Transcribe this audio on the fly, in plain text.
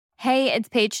Hey, it's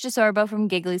Paige DeSorbo from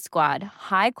Giggly Squad.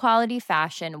 High quality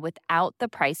fashion without the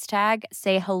price tag.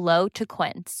 Say hello to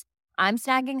Quince. I'm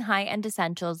snagging high-end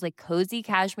essentials like cozy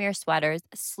cashmere sweaters,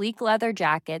 sleek leather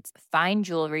jackets, fine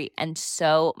jewelry, and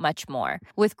so much more.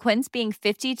 With Quince being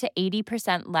 50 to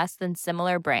 80% less than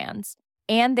similar brands.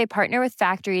 And they partner with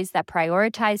factories that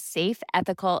prioritize safe,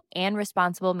 ethical, and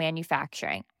responsible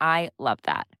manufacturing. I love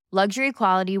that. Luxury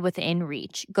quality within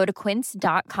reach. Go to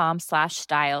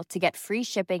quince.com/style to get free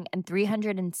shipping and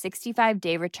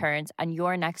 365-day returns on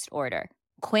your next order.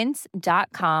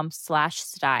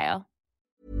 Quince.com/style.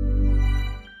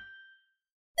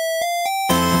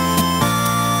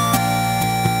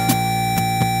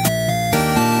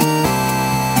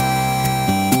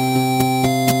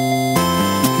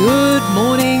 Good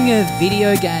morning,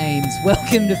 video games.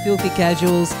 Welcome to Filthy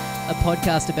Casuals, a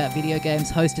podcast about video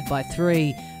games hosted by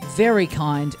three very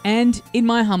kind and, in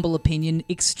my humble opinion,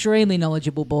 extremely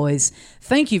knowledgeable boys.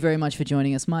 Thank you very much for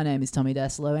joining us. My name is Tommy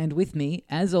Daslow, and with me,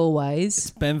 as always... It's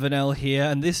Ben Vanel here,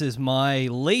 and this is my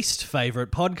least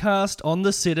favourite podcast on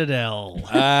the Citadel.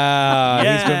 He's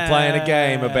been playing a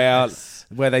game about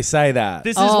where they say that.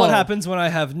 This is what happens when I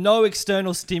have no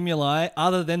external stimuli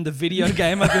other than the video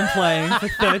game I've been playing for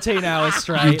 13 hours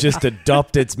straight. You just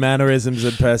adopt its mannerisms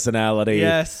and personality.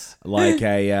 Yes. Like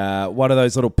a one of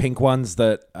those little pink ones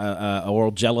that are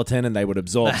all gelatin and they would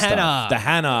absorb stuff. The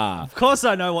Hannah. Of course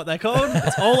I know what they're called.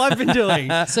 That's all I've been doing.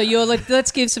 So you're like,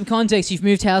 let's give some context. You've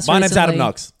moved house My recently. name's Adam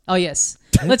Knox. Oh, yes.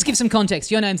 Let's give some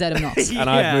context. Your name's Adam Knox. And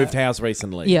I've moved house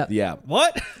recently. Yeah. Yeah.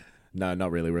 What? No,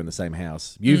 not really. We're in the same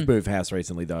house. You've moved house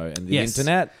recently, though. And the Yes.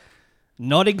 internet?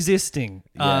 Not existing.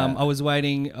 Yeah. I was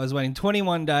waiting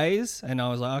 21 days, and I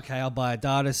was like, okay, I'll buy a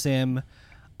data sim.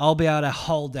 I'll be able to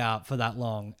hold out for that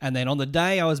long. And then on the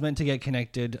day I was meant to get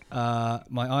connected, my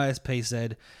ISP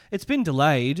said, it's been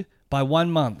delayed by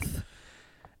 1 month.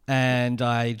 And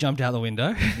I jumped out the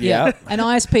window. Yeah. And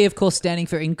ISP, of course, standing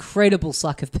for incredible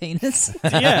suck of penis.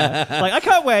 Yeah. Like, I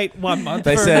can't wait 1 month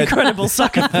They for said- an incredible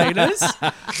suck of penis.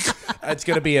 It's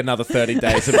going to be another 30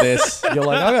 days of this. You're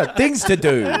like, I got things to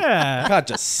do. Yeah. I can't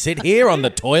just sit here on the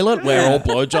toilet where all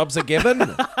blowjobs are given.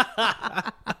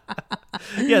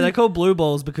 Yeah, they're called blue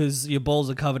balls because your balls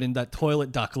are covered in that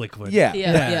toilet duck liquid. Yeah.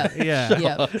 Yeah.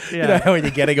 Yeah. You know how when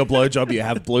you're getting a blowjob, you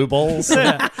have blue balls?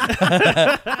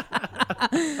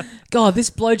 God, this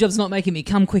blowjob's not making me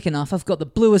come quick enough. I've got the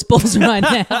bluest balls right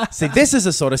now. See, this is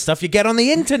the sort of stuff you get on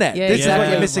the internet. Yeah, This is what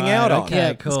exactly. you're missing Right, out on. okay.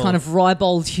 Yeah, cool. it's kind of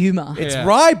ribald humour. It's Yeah.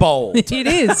 ribald. It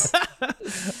is.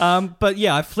 But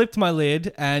yeah, I flipped my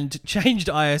lid and changed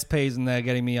ISPs, and they're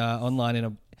getting me online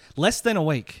in less than a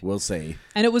week. We'll see.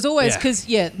 And it was always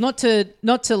Yeah. because,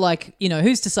 not to like,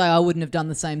 who's to say I wouldn't have done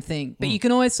the same thing. But you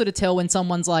can always sort of tell when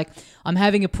someone's like, I'm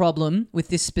having a problem with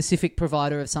this specific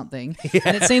provider of something.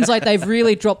 And it seems like they've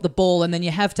really dropped the ball, and then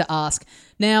you have to ask,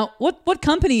 now, what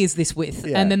company is this with?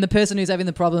 Yeah. And then the person who's having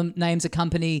the problem names a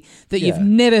company that you've Yeah.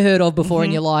 never heard of before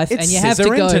in your life. It's and you have to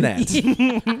scissor go. internet.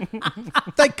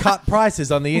 They cut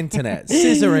prices on the internet.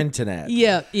 Scissor internet.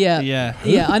 Yeah. Yeah.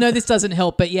 I know this doesn't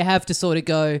help, but you have to sort of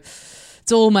go,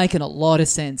 it's all making a lot of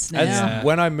sense now. As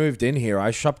when I moved in here, I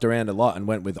shopped around a lot and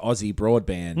went with Aussie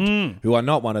Broadband, who are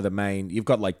not one of the main. You've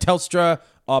got like Telstra,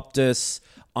 Optus,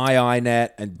 iiNet,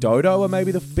 and Dodo are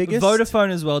maybe the biggest.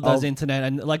 Vodafone as well does Oh. internet,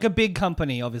 and like a big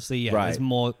company, obviously, yeah, Right. there's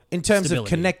more In terms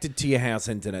stability. of connected to your house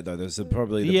internet, though, those are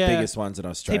probably the Yeah. biggest ones in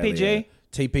Australia. TPG?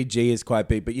 TPG is quite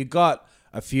big, but you got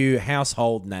a few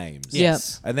household names.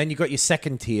 Yes. And then you got your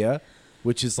second tier,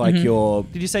 which is like your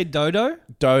Did you say Dodo?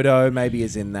 Dodo maybe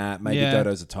is in that. Maybe Yeah.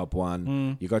 Dodo's a top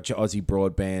one. You got your Aussie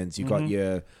Broadbands. You got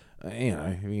your,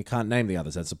 you can't name the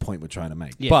others. That's the point we're trying to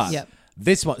make. Yes. But Yep.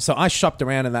 this one, so I shopped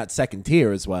around in that second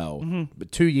tier as well.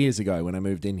 But 2 years ago when I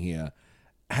moved in here,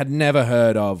 had never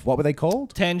heard of, what were they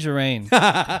called? Tangerine.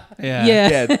 Yeah.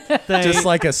 Yeah. Yeah, just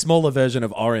like a smaller version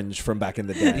of Orange from back in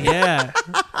the day. Yeah.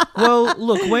 Well,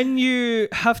 look, when you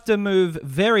have to move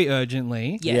very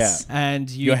urgently Yes. and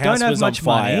you Your don't house have was on much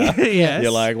money, fire. yes.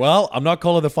 You're like, well, I'm not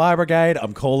calling the fire brigade.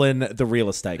 I'm calling the real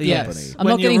estate Yes. company. I'm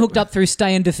When not getting you're- hooked up through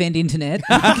Stay and Defend internet.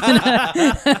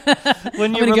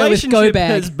 when your gonna go with relationship Go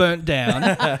Bag. has burnt down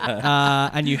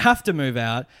and you have to move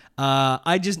out,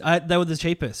 they were the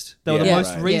cheapest. They were the Yeah,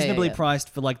 most right. reasonably Yeah. priced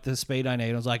for like the speed I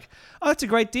need. I was like, oh, that's a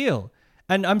great deal.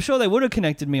 And I'm sure they would have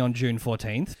connected me on June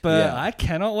 14th, but Yeah. I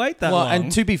cannot wait that Well, long.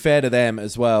 and to be fair to them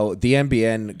as well, the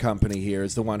NBN company here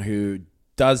is the one who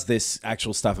does this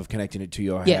actual stuff of connecting it to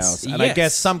your Yes. house. And I Yes.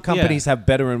 guess some companies have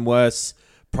better and worse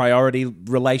priority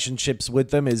relationships with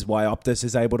them is why Optus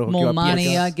is able to hook you More up.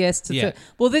 money, Yes. I guess. Yeah.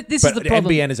 Well, this But is the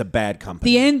problem. NBN is a bad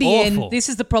company. The NBN, Awful. this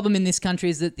is the problem in this country,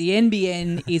 is that the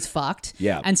NBN is fucked.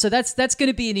 Yeah. And so that's going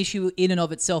to be an issue in and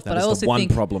of itself. That But is I also the one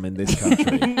think problem in this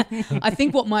country. I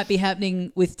think what might be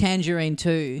happening with Tangerine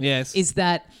too Yes. is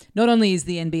that not only is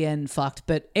the NBN fucked,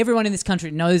 but everyone in this country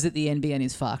knows that the NBN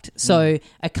is fucked. So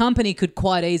a company could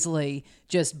quite easily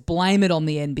just blame it on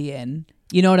the NBN.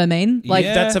 You know what I mean? Like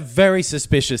Yeah. That's a very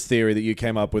suspicious theory that you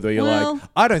came up with where you're Well- like,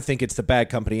 I don't think it's the bad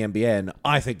company NBN.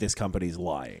 I think this company's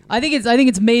lying. I think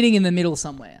it's meeting in the middle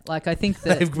somewhere. Like I think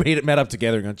that They've met up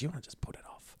together and gone, do you want to just put it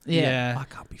off? yeah. I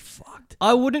can't be fucked.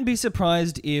 I wouldn't be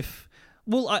surprised if.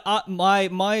 Well,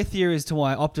 my theory as to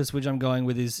why Optus, which I'm going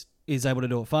with, is able to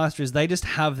do it faster, is they just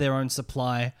have their own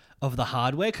supply of the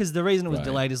hardware. Because the reason it was Right.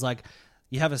 delayed is like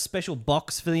you have a special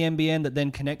box for the NBN that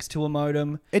then connects to a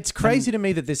modem. It's crazy to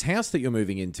me that this house that you're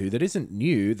moving into, that isn't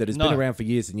new, that has No. been around for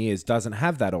years and years, doesn't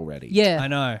have that already. Yeah. I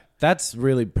know. That's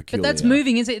really peculiar. But that's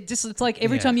moving, is it? Just it's like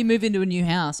every Yeah. time you move into a new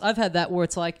house, I've had that where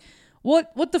it's like,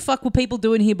 what the fuck were people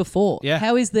doing here before? Yeah.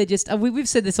 How is there just we've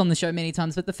said this on the show many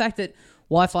times, but the fact that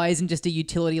Wi-Fi isn't just a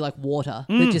utility like water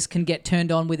that just can get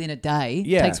turned on within a day,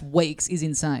 Yeah. takes weeks, is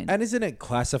insane. And isn't it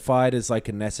classified as like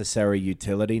a necessary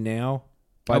utility now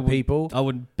by people? I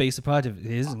wouldn't be surprised if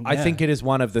it isn't. I yeah. think it is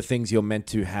one of the things you're meant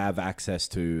to have access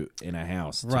to in a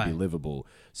house to be Right. livable.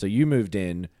 So you moved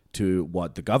in to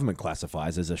what the government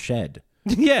classifies as a shed.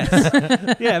 Yes.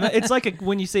 Yeah, it's like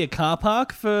when you see a car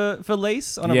park for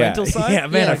lease on a rental site. Yeah,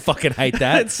 man, Yeah. I fucking hate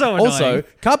that. It's so Also, annoying.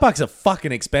 car parks are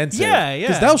fucking expensive. Yeah, yeah.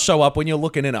 Because they'll show up when you're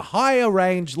looking in a higher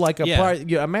range, like a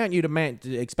Yeah. amount you'd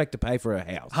expect to pay for a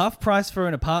house. Half price for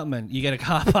an apartment, you get a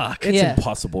car park. It's Yeah.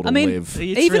 impossible to I mean, live.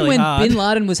 It's even really when hard. Bin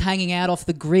Laden was hanging out off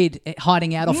the grid,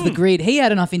 hiding out off the grid, he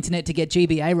had enough internet to get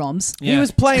GBA ROMs. Yeah. He was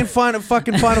playing Final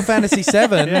Fantasy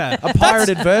VII, Yeah. a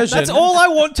pirated version. That's all I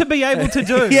want to be able to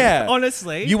do. Yeah. Honestly.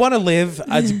 You want to live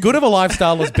as good of a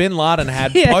lifestyle as Bin Laden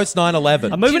had Yeah. post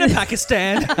 9/11. I'm moving to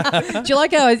Pakistan. Do you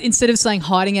like how instead of saying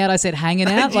hiding out, I said hanging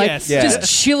out? Like Yes. Yeah.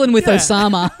 just chilling with Yeah.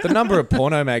 Osama. The number of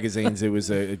porno magazines it was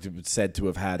said to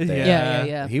have had there.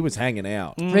 Yeah. He was hanging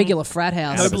out. Regular frat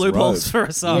house. No Out of his loopholes robe. for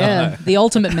a song. Yeah, the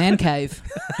ultimate man cave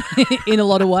in a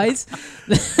lot of ways.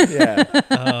 Yeah.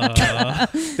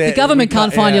 The government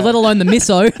can't find you, let alone the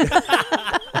misso.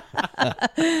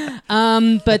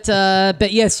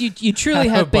 But yes, you truly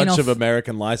a have been bunch off. of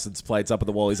American license plates up at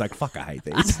the wall. He's like, fuck, I hate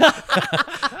these.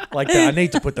 Like, I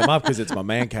need to put them up because it's my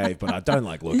man cave, but I don't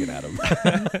like looking at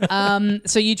them.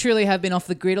 So you truly have been off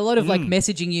the grid. A lot of like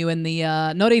messaging you and the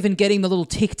not even getting the little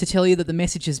tick to tell you that the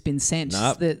message has been sent.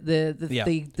 Nope.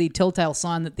 The telltale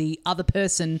sign that the other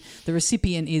person, the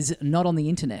recipient, is not on the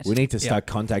internet. We need to start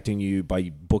contacting you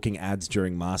by booking ads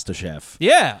during MasterChef.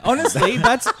 Yeah, honestly,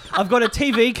 I've got a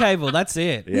TV cable. That's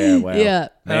it. Yeah, wow. Yeah.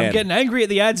 And I'm Man. getting angry at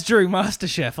the ads during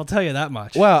MasterChef. I'll tell you that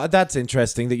much. Well, that's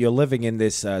interesting that you're living in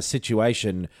this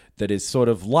situation that is sort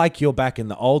of like you're back in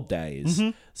the old days.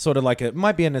 Sort of like it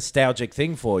might be a nostalgic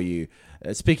thing for you.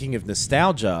 Speaking of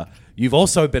nostalgia, you've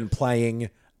also been playing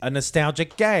a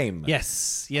nostalgic game.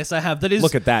 Yes, I have. That is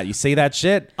Look at that. You see that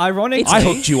shit? ironic. I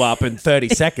hooked you up in 30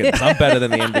 seconds. I'm better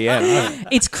than the NBN.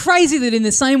 It's crazy that in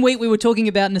the same week we were talking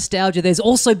about nostalgia, there's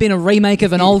also been a remake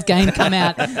of an old game come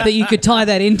out that you could tie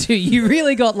that into. You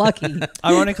really got lucky.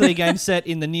 Ironically, a game set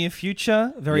in the near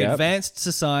future, very Yep. advanced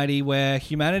society where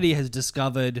humanity has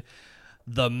discovered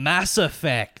the Mass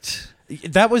Effect.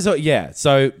 That was,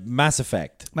 so Mass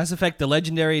Effect. Mass Effect, the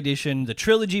Legendary Edition, the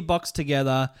trilogy box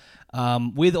together,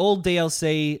 with all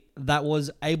DLC that was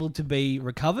able to be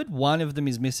recovered. One of them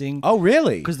is missing Oh,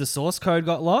 really? because the source code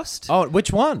got lost. Oh,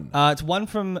 which one? It's one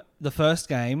from the first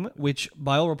game, which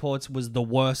by all reports was the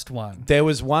worst one. There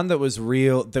was one that was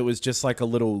real, that was just like a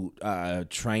little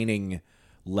training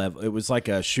level. It was like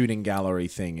a shooting gallery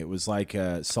thing. It was like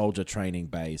a soldier training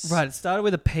base. Right, it started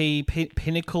with a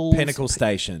Pinnacle. Pinnacle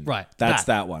Station. Right, That's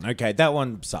that. that one. Okay, that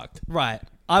one sucked. Right.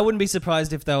 I wouldn't be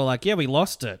surprised if they were like, yeah, we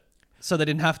lost it. So they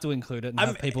didn't have to include it and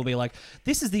have people be like,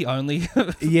 this is the only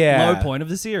Yeah. low point of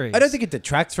the series. I don't think it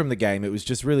detracts from the game. It was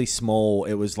just really small.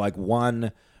 It was like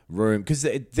one room. Because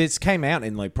this came out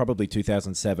in like probably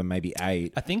 2007, maybe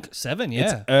 8. I think 7,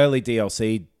 It's yeah. early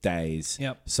DLC days.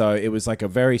 Yep. So it was like a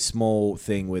very small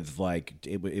thing with like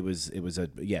it was a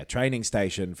training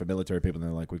station for military people. And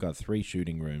they're like, we've got 3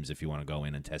 shooting rooms if you want to go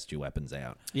in and test your weapons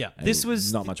out. Yeah. And This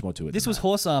was not much more to it. This than was that.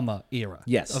 horse armor era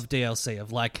Yes. of DLC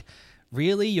of like,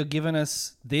 really, you're giving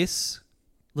us this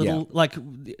little like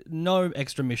no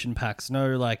extra mission packs,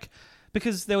 no like,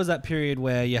 because there was that period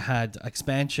where you had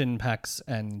expansion packs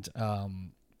and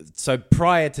so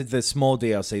prior to the small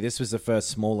DLC, this was the first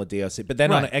smaller DLC. But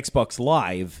then on Right. Xbox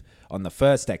Live, on the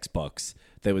first Xbox,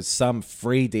 there was some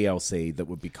free DLC that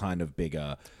would be kind of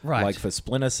bigger. Right. Like for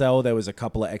Splinter Cell, there was a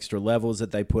couple of extra levels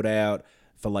that they put out.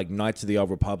 For like Knights of the Old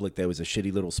Republic, there was a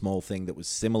shitty little small thing that was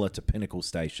similar to Pinnacle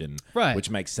Station. Right. Which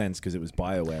makes sense because it was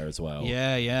BioWare as well.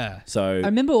 Yeah. So I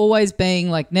remember always being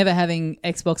like never having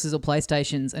Xboxes or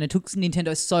PlayStations, and it took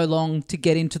Nintendo so long to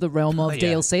get into the realm of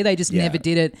yeah. DLC. They just never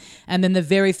did it. And then the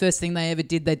very first thing they ever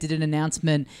did, they did an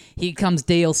announcement. Here comes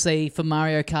DLC for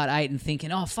Mario Kart 8, and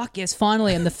thinking, oh fuck yes,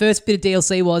 finally. And the first bit of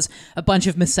DLC was a bunch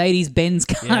of Mercedes-Benz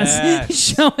cars Yes.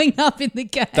 showing up in the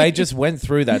game. they just went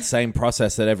through that same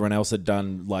process that everyone else had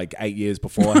done like 8 years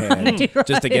beforehand,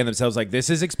 just to get themselves like, this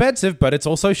is expensive, but it's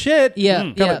also shit.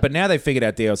 Yeah, yeah. But now they figured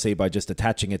out DLC by just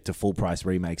attaching it to full price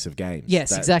remakes of games.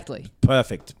 Yes, exactly.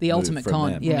 Perfect. The move ultimate from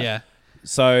con. them. Yeah.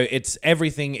 So it's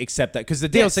everything except that, because the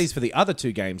Yes. DLCs for the other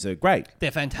two games are great.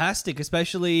 They're fantastic,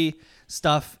 especially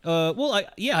stuff.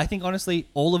 I think honestly,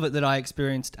 all of it that I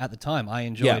experienced at the time, I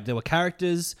enjoyed. Yeah. There were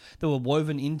characters that were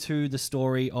woven into the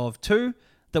story of 2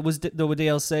 that were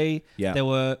DLC. Yeah. There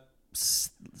were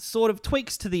sort of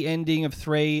tweaks to the ending of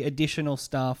 3, additional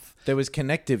stuff. There was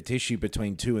connective tissue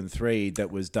between 2 and 3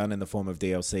 that was done in the form of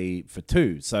DLC for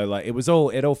 2. So like it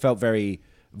all felt very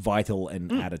vital and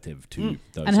additive to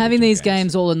those. And having original these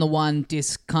games all in the one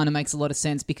disc kind of makes a lot of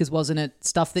sense, because wasn't it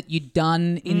stuff that you'd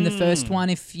done in the first one?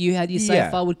 If you had your save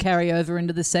Yeah. file would carry over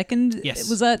into the second. Yes.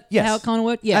 Was that Yes. how it kind of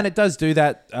worked? Yeah. And it does do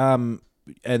that. And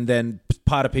then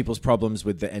part of people's problems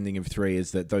with the ending of 3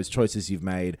 is that those choices you've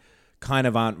made kind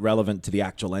of aren't relevant to the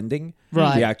actual ending.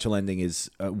 Right. The actual ending is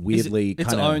weirdly Its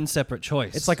kind own of... separate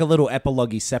choice. It's like a little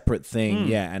epilogue-y separate thing,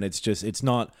 yeah, and it's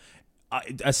not...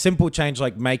 A simple change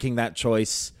like making that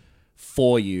choice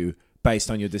for you based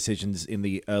on your decisions in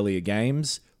the earlier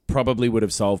games probably would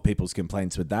have solved people's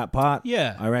complaints with that part,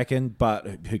 Yeah. I reckon,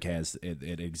 but who cares?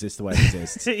 It exists the way it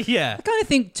exists. yeah. I kind of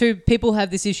think too, people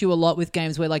have this issue a lot with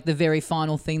games where like the very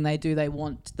final thing they do, they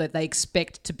want that they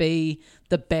expect to be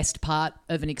the best part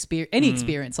of an experience, any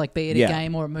experience, like be it Yeah. a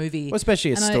game or a movie. Well,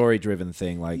 especially a And I- story-driven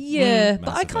thing like... Yeah, but Mass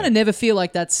I kind Effect. of never feel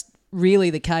like that's really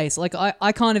the case. Like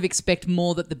I kind of expect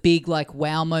more that the big like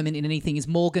wow moment in anything is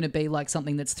more going to be like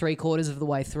something that's 3/4 of the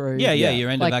way through. Yeah, Yeah. your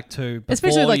end Like, of Act 2.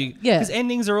 especially, like, yeah. Because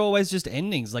endings are always just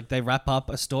endings. Like, they wrap up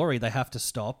a story. They have to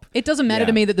stop. It doesn't matter Yeah.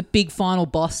 to me that the big final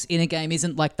boss in a game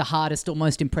isn't like the hardest or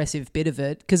most impressive bit of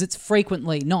it, because it's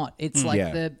frequently not. It's like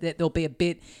Yeah. there'll be a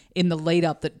bit in the lead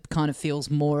up that kind of feels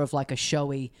more of like a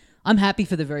showy. I'm happy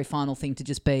for the very final thing to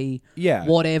just be Yeah.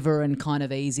 whatever and kind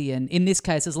of easy. And in this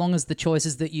case, as long as the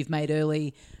choices that you've made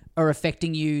early are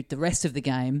affecting you the rest of the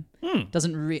game, I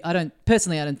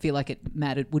don't feel like it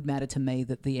would matter to me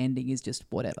that the ending is just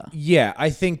whatever. Yeah, I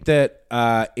think that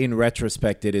in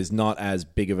retrospect, it is not as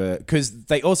big of a... Because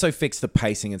they also fixed the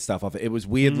pacing and stuff of it. It was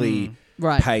weirdly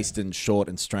Right. paced and short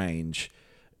and strange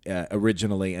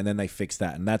originally, and then they fixed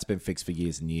that, and that's been fixed for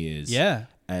years and years. Yeah.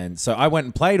 And so I went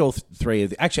and played all three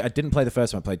of the... Actually, I didn't play the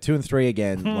first one. I played 2 and 3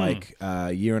 again like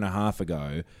a year and a half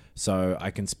ago, so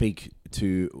I can speak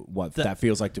to what that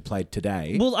feels like to play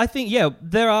today. Well, I think,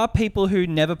 there are people who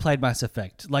never played Mass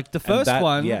Effect. Like, the first that-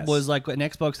 one yes. was like an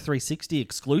Xbox 360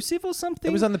 exclusive or something.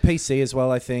 It was on the PC as well,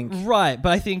 I think. Right,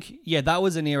 but I think, that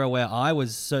was an era where I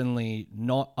was certainly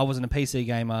not... I wasn't a PC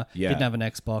gamer, Yeah. didn't have an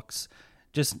Xbox,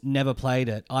 just never played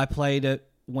it. I played it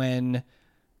when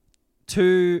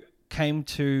 2 came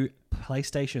to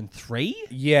PlayStation 3?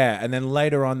 Yeah, and then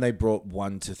later on they brought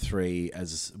 1 to 3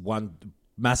 as one...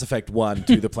 Mass Effect 1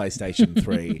 to the PlayStation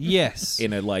 3. Yes.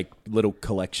 In a like little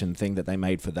collection thing that they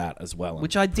made for that as well.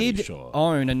 Which I'm I pretty did sure.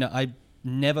 own, and I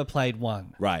never played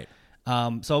 1. Right.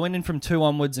 So I went in from 2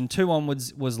 onwards, and 2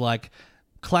 onwards was like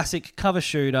classic cover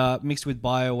shooter mixed with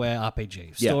BioWare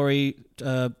RPG. Yeah. Story,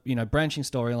 branching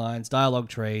storylines, dialogue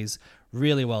trees,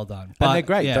 really well done. And they're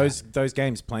great. yeah. Those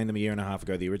games, playing them a year and a half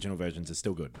ago, the original versions are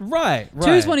still good. Right.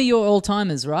 Two's one of your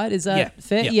all-timers, right? Is that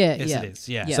fair? Yeah, Yes, yeah. it is.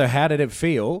 Yeah. So how did it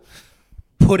feel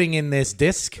putting in this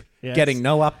disc, Yes. getting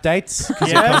no updates? Because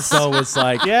the Yes. console was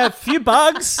like... Yeah, a few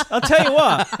bugs. I'll tell you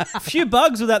what, a few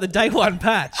bugs without the day one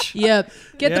patch. Yeah,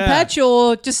 get the Yeah. patch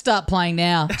or just start playing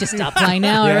now. Just start playing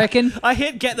now, I reckon. I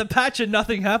hit get the patch and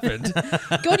nothing happened.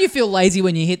 God, you feel lazy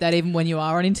when you hit that, even when you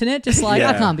are on internet. Just like,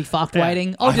 I Yeah. can't be fucked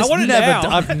waiting. I'll I just want it Never,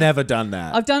 now. I've never done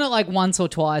that. I've done it like once or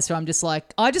twice where I'm just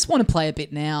like, I just want to play a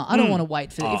bit now. I don't want to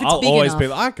wait for it. If it's I'll big always enough. be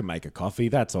like, I can make a coffee.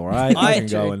 That's all right. I can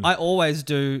go and... I always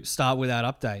do start without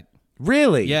update.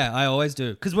 Really? Yeah, I always do.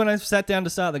 Because when I sat down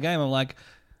to start the game, I'm like,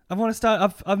 I want to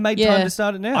start. I've made Yeah. time to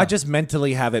start it now. I just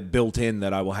mentally have it built in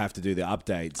that I will have to do the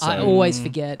update. So I always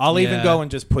forget. I'll even Yeah. go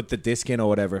and just put the disc in or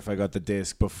whatever if I got the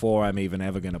disc before I'm even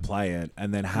ever going to play it,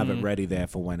 and then have it ready there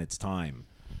for when it's time.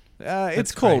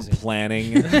 It's called crazy.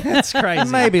 planning. It's crazy.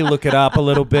 Maybe look it up a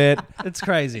little bit. It's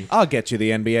crazy. I'll get you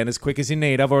the NBN as quick as you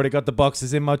need. I've already got the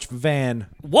boxes in my van.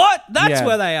 What? That's Yeah.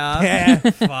 where they are. Yeah.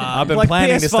 Fuck. I've been Like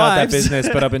planning to start that PS5s. business,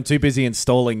 but I've been too busy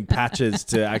installing patches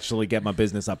to actually get my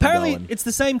business up Apparently, and going. it's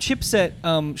the same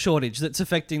chipset shortage that's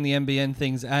affecting the NBN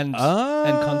things and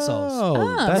consoles.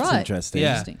 Oh, that's right. interesting. Yeah,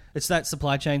 Interesting. it's that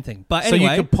supply chain thing. But So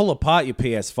anyway, you could pull apart your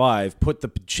PS5, put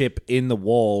the chip in the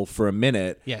wall for a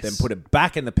minute, Yes. then put it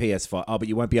back in the PS5. Oh, but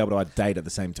you won't be able to update at the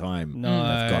same time. No.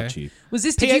 I've got you. Was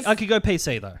this? Did you, I could go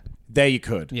PC though. There you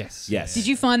could. Yes. Yes. did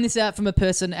you find this out from a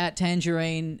person at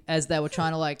Tangerine as they were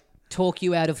trying to like talk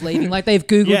you out of leaving? Like they've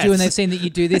Googled Yes. you and they've seen that you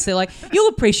do this. They're like, you'll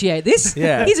appreciate this.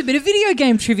 Yeah. Here's a bit of video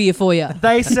game trivia for you.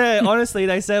 They said, honestly,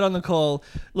 they said on the call,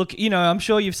 look, I'm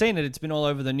sure you've seen it. It's been all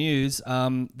over the news.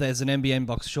 There's an NBN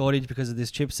box shortage because of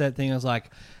this chipset thing. I was like,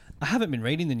 I haven't been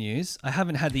reading the news. I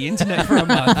haven't had the internet for a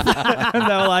month. And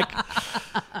they were like,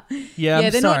 I'm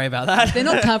they're sorry not- about that. They're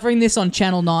not covering this on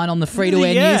Channel 9 on the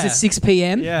free-to-air Yeah. news at 6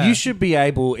 p.m. Yeah. You should be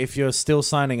able, if you're still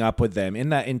signing up with them, in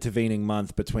that intervening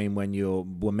month between when you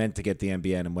were meant to get the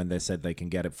NBN and when they said they can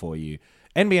get it for you.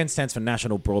 NBN stands for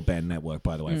National Broadband Network,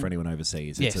 by the way, for anyone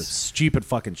overseas. It's a Yes. stupid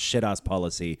fucking shit-ass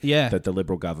policy Yeah. that the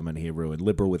Liberal government here ruined.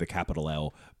 Liberal with a capital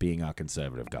L being our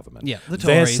Conservative government. Yeah, the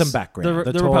There's Tories, some background.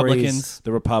 the Tories, Republicans.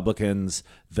 The Republicans,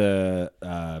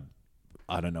 I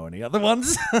don't know any other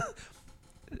ones.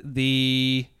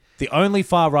 The The only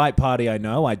far-right party I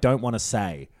know, I don't want to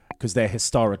say, because they're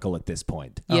historical at this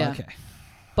point. Yeah. okay.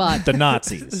 But The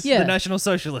Nazis. yeah. The National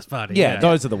Socialist Party. Yeah,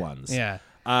 those are the ones. Yeah.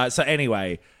 So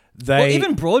anyway, Well,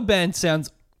 even broadband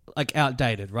sounds like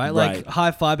outdated, right? Like Right.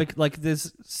 high fiber. Like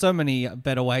there's so many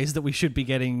better ways that we should be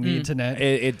getting the internet.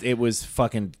 it was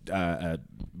fucking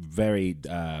very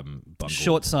bungled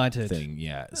Short-sighted. thing.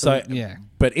 Yeah. So yeah.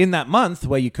 But in that month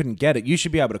where you couldn't get it, you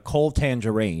should be able to call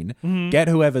Tangerine, get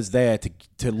whoever's there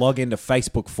to log into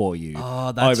Facebook for you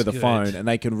Oh, that's over the good. phone, and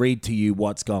they can read to you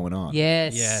what's going on.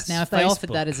 yes. Yes. Now, if they offered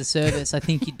Facebook. that as a service, I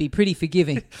think you'd be pretty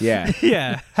forgiving. Yeah.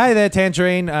 Yeah. Hey there,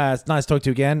 Tangerine. It's nice to talk to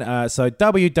you again. So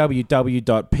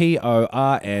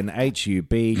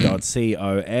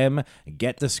www.pornhub.com.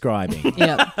 Get describing.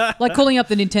 Yeah. Like calling up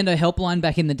the Nintendo helpline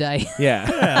back in the day.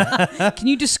 Yeah. Can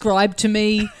you describe to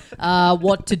me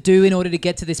what to do in order to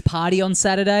get to this party on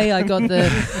Saturday? I got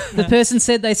the person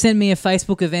said they sent me a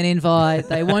Facebook event invite.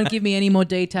 They won't give me any more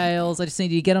details. I just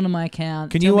need you to get onto my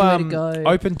account. Can tell you me where to go.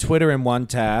 open Twitter in one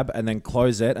tab and then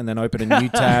close it and then open a new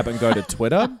tab and go to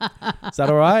Twitter? Is that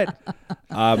all right?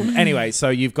 Anyway, so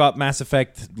you've got Mass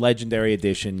Effect Legendary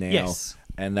Edition now. Yes.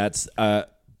 And that's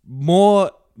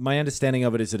more... My understanding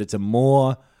of it is that it's a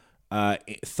more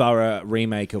thorough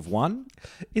remake of 1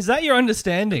 Is that your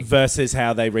understanding? versus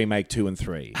how they remake 2 and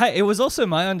 3. Hey, it was also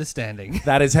my understanding.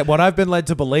 That is what I've been led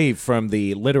to believe from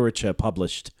the literature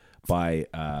published by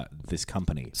this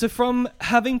company. So from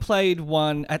having played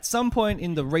 1 at some point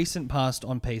in the recent past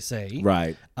on PC,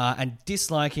 Right. and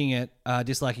disliking it,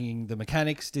 disliking the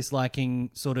mechanics, disliking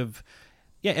sort of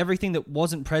everything that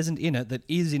wasn't present in it that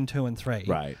is in 2 and 3.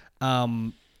 Right.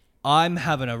 I'm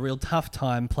having a real tough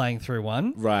time playing through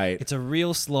 1. Right. It's a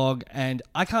real slog, and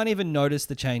I can't even notice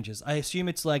the changes. I assume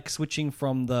it's like switching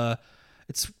from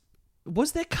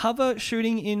was there cover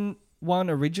shooting in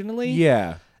 1 originally?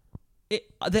 Yeah.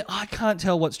 I can't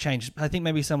tell what's changed. I think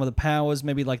maybe some of the powers,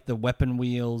 maybe like the weapon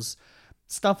wheels,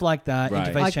 stuff like that,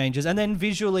 Right. interface changes. And then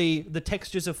visually, the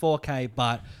textures are 4K,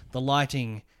 but the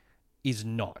lighting is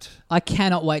not. I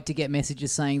cannot wait to get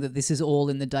messages saying that this is all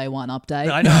in the day one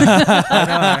update. I know.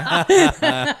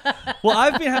 Well,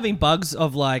 I've been having bugs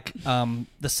of like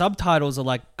the subtitles are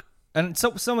like, and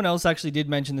someone else actually did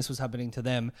mention this was happening to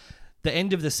them. The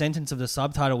end of the sentence of the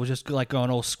subtitle was just like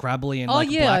going all scrabbly and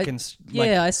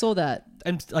black I saw that.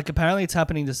 and like apparently it's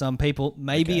happening to some people.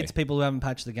 Maybe Okay. it's people who haven't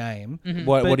patched the game.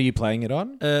 What But- are you playing it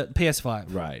on? PS5,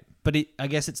 Right. But I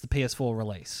guess it's the PS4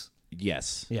 release.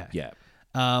 Yes. Yeah. Yeah.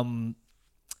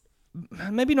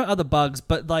 Maybe not other bugs,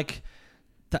 but like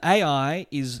the AI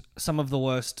is some of the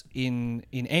worst in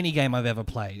any game I've ever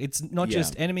played. It's not Yeah.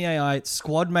 just enemy AI, it's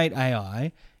squad mate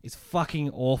AI. It's fucking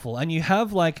awful. And you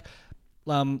have like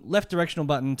left directional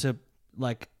button to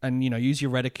like, and use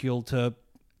your reticule to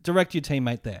direct your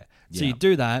teammate there. So Yeah. you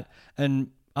do that,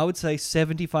 and I would say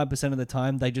 75% of the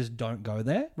time they just don't go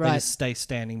there. They Right. just stay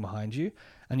standing behind you.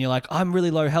 And you're like, I'm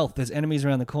really low health. There's enemies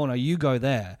around the corner. You go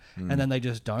there. And then they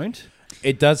just don't.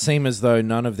 It does seem as though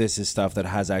none of this is stuff that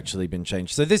has actually been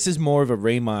changed. So this is more of a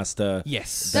remaster.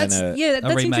 Yes. Than That's a that's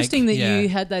remake, interesting that yeah. you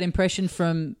had that impression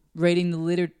from reading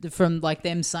the from like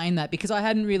them saying that, because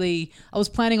I was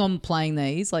planning on playing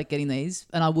these, like getting these,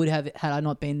 and I would have had I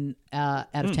not been out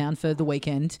of town for the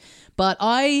weekend. But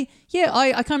I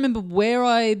can't remember where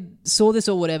I saw this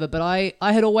or whatever, but I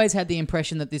had always had the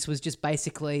impression that this was just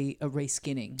basically a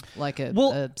reskinning, like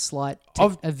a slight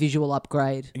a visual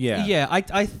upgrade. Yeah. Yeah,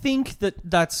 I think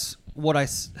that's what I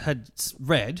had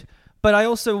read, but I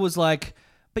also was like,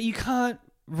 but you can't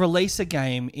release a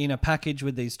game in a package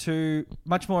with these two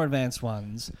much more advanced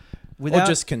ones without... Or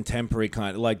just contemporary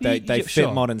kind of, like they fit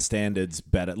sure. modern standards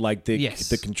better. Like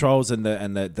the controls and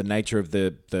the nature of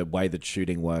the way that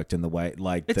shooting worked and the way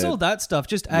it's all that stuff,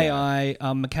 just AI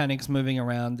mechanics moving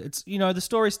around. It's the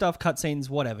story stuff, cutscenes,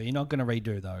 whatever. You're not going to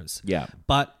redo those. Yeah.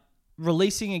 But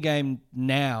releasing a game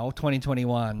now,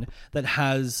 2021, that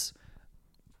has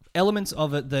elements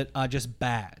of it that are just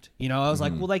bad. I was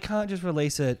like, well, they can't just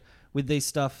release it with these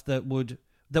stuff that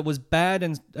was bad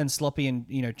and sloppy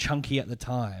and chunky at the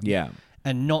time,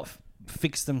 and not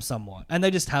fix them somewhat. And they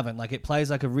just haven't. Like, it plays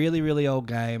like a really, really old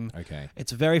game. Okay,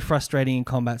 it's very frustrating in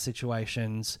combat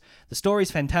situations. The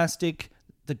story's fantastic.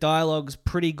 The dialogue's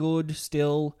pretty good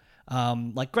still.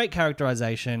 Like, great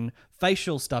characterization.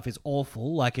 Facial stuff is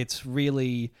awful. Like, it's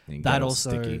really that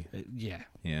also. Sticky.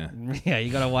 Yeah.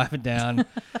 You got to wipe it down.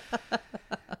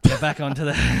 Get back onto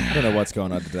the... I don't know what's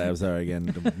going on today. I was there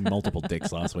again. Multiple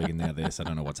dicks last week and now this. I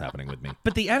don't know what's happening with me.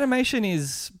 But the animation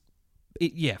is...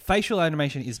 facial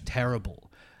animation is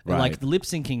terrible. Right. Like, the lip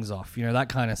syncing's off, that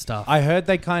kind of stuff. I heard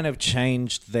they kind of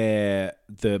changed the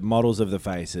models of the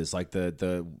faces, like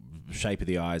the shape of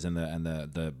the eyes and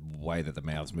the way that the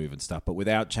mouths move and stuff, but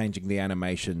without changing the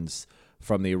animations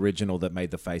from the original that made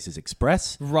the faces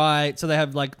express. Right. So they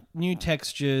have, like, new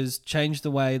textures, change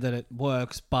the way that it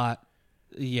works, but...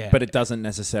 Yeah. But it doesn't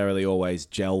necessarily always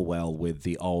gel well with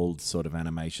the old sort of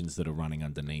animations that are running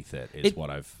underneath it, what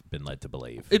I've been led to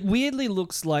believe. It weirdly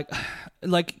looks like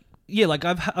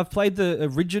I've played the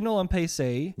original on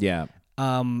PC. Yeah.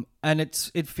 And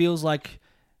it feels like,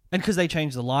 and because they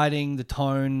changed the lighting, the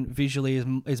tone visually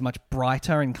is much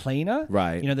brighter and cleaner.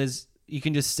 Right. You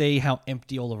can just see how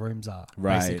empty all the rooms are.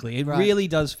 Right. Basically, it really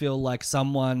does feel like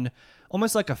someone,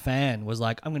 almost like a fan, was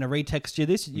like, I'm going to retexture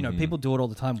this. People do it all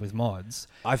the time with mods.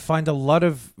 I find a lot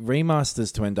of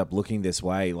remasters to end up looking this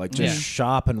way, like just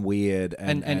sharp and weird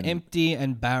and empty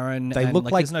and barren. They and look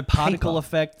like there's no particle paper.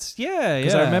 effects. Yeah,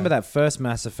 Because I remember that first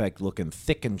Mass Effect looking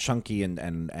thick and chunky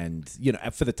and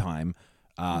for the time,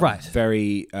 right,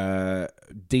 very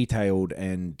detailed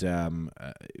and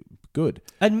good.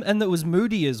 And it was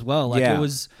moody as well. Like, Yeah.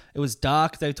 it was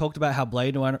dark. They talked about how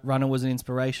Blade Runner was an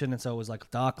inspiration, and so it was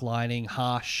like dark lighting,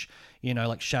 harsh,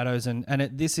 like shadows, and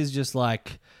this is just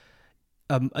like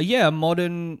a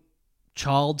modern,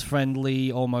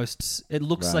 child-friendly almost. It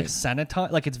looks like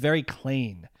sanitized, like it's very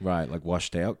clean. Right, like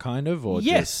washed out kind of, or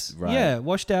yes, just, right. Yeah,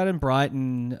 washed out and bright,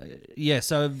 and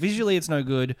so visually it's no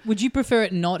good. Would you prefer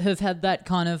it not have had that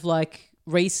kind of like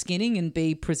reskinning and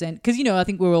be present? Because I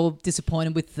think we're all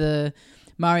disappointed with the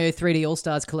Mario 3D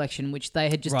All-Stars collection, which they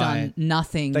had just done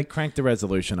nothing. They cranked the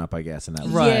resolution up, I guess, and that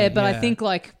was yeah, but I think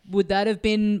like, would that have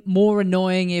been more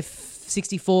annoying if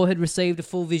 64 had received a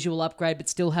full visual upgrade but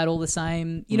still had all the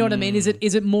same? You know what I mean? Is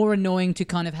it more annoying to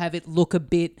kind of have it look a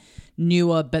bit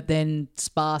newer but then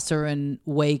sparser and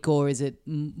weak, or is it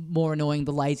more annoying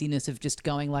the laziness of just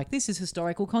going like, this is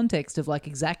historical context of like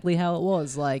exactly how it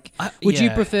was? Like, would you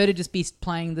prefer to just be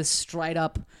playing the straight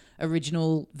up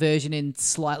original version in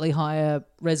slightly higher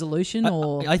resolution?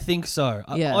 Or I think so.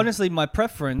 Yeah. Honestly, my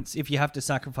preference, if you have to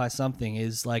sacrifice something,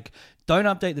 is like, don't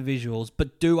update the visuals,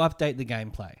 but do update the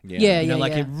gameplay.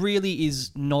 It really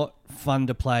is not fun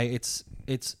to play.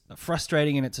 It's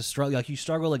frustrating and it's a struggle. Like, you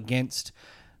struggle against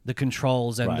the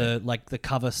controls and the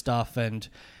cover stuff, and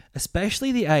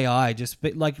especially the AI. It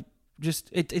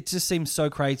just seems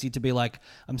so crazy to be like,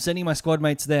 I'm sending my squad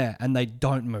mates there and they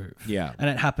don't move. Yeah.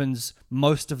 And it happens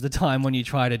most of the time when you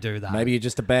try to do that. Maybe you're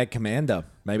just a bad commander.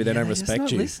 Maybe they don't respect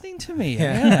just you. not listening to me.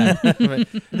 Yeah. Then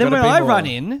when I run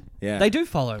in, they do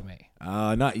follow me.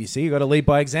 No, you see, you got to lead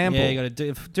by example. Yeah, you got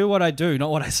to do what I do, not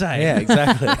what I say. Yeah,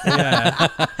 exactly. Yeah.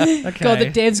 Okay. God,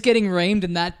 the devs getting reamed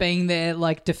and that being their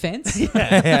like defense. You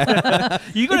got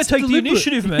to take the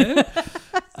initiative, man.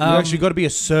 You actually got to be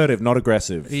assertive, not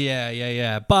aggressive.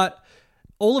 Yeah. But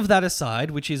all of that aside,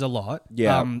 which is a lot,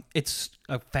 it's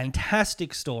a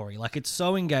fantastic story. Like, it's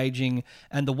so engaging,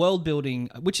 and the world building,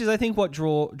 which is I think what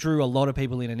drew a lot of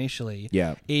people in initially,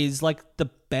 is like the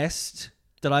best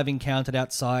that I've encountered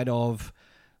outside of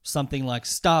something like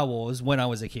Star Wars when I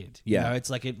was a kid. Yeah. It's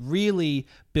like, it really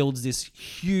builds this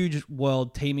huge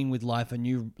world teeming with life, a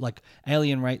new like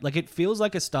alien race. Like, it feels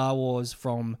like a Star Wars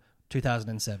from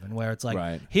 2007, where it's like,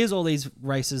 Right. here's all these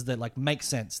races that like make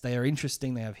sense. They are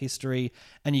interesting. They have history,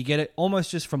 and you get it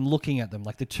almost just from looking at them.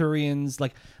 Like the Turians,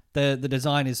 like the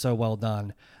design is so well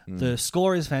done. The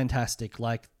score is fantastic.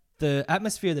 Like the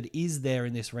atmosphere that is there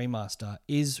in this remaster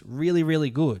is really, really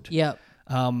good. Yep.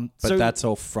 But So that's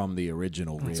all from the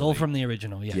original, really. it's all from the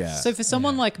original. Yes. Yeah. So for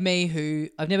someone like me who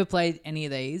I've never played any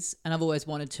of these and I've always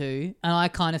wanted to, and I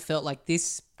kind of felt like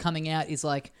this coming out is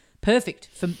like perfect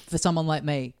for someone like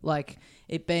me. Like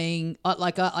it being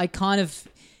I kind of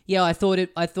I thought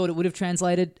it would have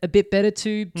translated a bit better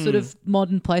to sort of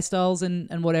modern playstyles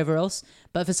and whatever else.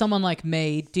 But for someone like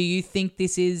me, do you think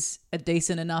this is a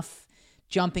decent enough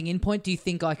jumping in point? Do you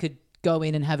think I could go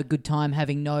in and have a good time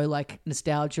having no like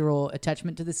nostalgia or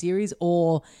attachment to the series,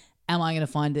 or am I going to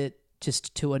find it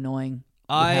just too annoying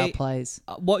with how it plays?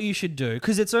 What you should do,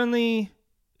 because it's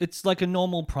like a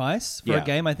normal price for Yeah. a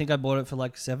game. I think I bought it for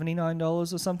like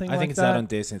 $79 or something. I think like it's that out on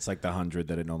disc. It's like the 100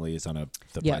 that it normally is on the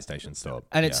Yeah. PlayStation Store.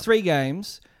 and it's 3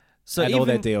 games. So and even, all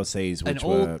their DLCs, and which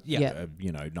all- were, yeah.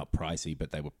 not pricey,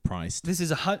 but they were priced. This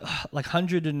is like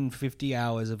 150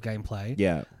 hours of gameplay.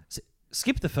 Yeah.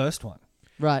 Skip the first one.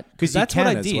 Right. Because That's you what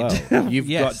can I as did. well. You've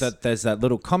Yes. got that. There's that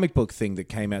little comic book thing that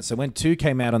came out. So when 2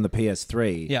 came out on the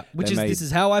PS3, Yeah, which they is made- this is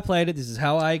how I played it. This is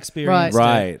how I experienced it.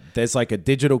 right. There's like a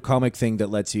digital comic thing that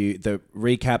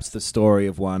recaps the story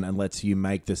of one and lets you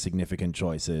make the significant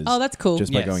choices. Oh, that's cool.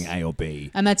 Just by Yes. going A or B.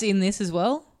 And that's in this as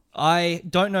well? I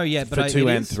don't know yet, but For 2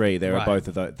 it and is. 3, there Right. are both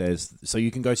of those. So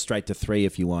you can go straight to 3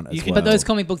 if you want as You can- well. But those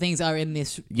comic book things are in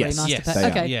this Yes. remaster Yes, pack. they are.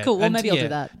 Okay, Yeah. cool. Well, And, maybe I'll yeah, do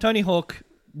that. Tony Hawk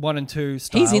 1 and 2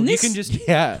 style. He's in this? You can just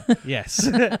Yeah. yes,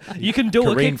 you can do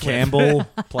Kareem a kickflip. Campbell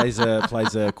plays a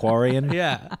Quarian.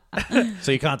 Yeah,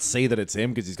 So you can't see that it's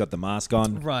him because he's got the mask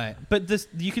on. right. But this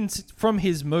you can from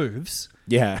his moves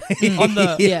Yeah. on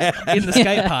the Yeah. in the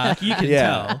skate park. You can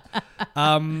Yeah.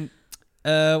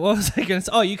 tell. What was I going to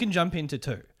say? Oh, you can jump into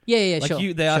 2. Yeah, Like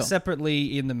sure. they are sure.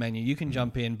 separately in the menu. You can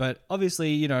jump in, but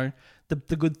obviously,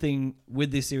 the good thing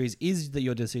with this series is that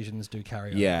your decisions do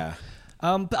carry on. Yeah.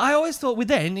 But I always thought with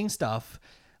the ending stuff,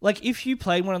 like if you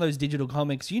played one of those digital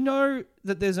comics, you know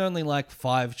that there's only like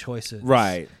 5 choices.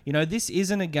 Right. This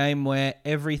isn't a game where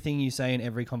everything you say in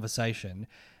every conversation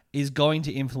is going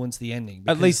to influence the ending.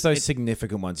 At because least those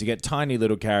significant ones. You get tiny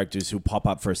little characters who pop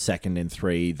up for a second in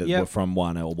 3 that Yep. were from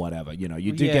 1 or whatever. You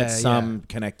do Yeah, get some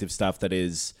connective stuff that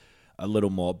is a little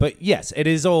more. But yes, it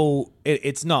is all.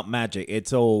 It's not magic.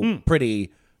 It's all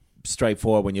pretty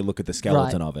straightforward when you look at the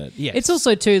skeleton Right. of it. Yes. It's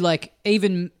also too like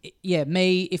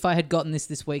me, if I had gotten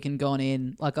this week and gone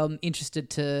in, like I'm interested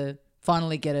to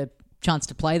finally get a chance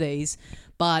to play these,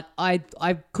 but I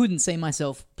couldn't see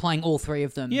myself playing all 3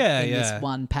 of them Yeah, in yeah. this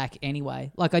one pack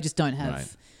anyway. Like I just don't have. Right.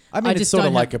 I mean, it's just sort of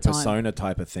don't like a have the time. Persona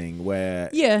type of thing where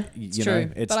Yeah, you it's know,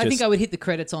 true. it's But I think just- I would hit the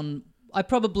credits on. I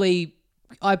probably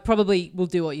will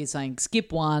do what you're saying.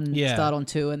 Skip 1, Yeah. start on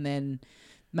 2, and then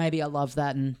maybe I love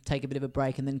that and take a bit of a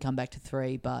break and then come back to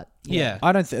 3. But Yeah.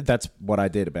 I don't. That's what I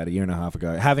did about a year and a half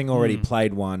ago. Having already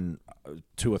played 1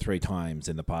 2 or 3 times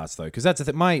in the past, though, because that's the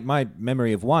thing. My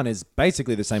memory of 1 is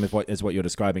basically the same as what you're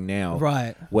describing now.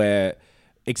 Right. Where,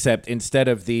 except instead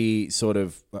of the sort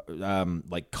of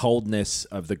like coldness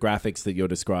of the graphics that you're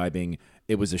describing,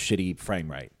 it was a shitty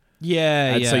frame rate.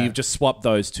 Yeah, And yeah. so you've just swapped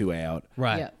those 2 out.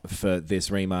 right. Yeah. For this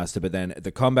remaster, but then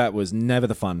the combat was never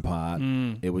the fun part.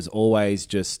 It was always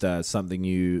just something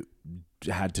you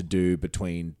had to do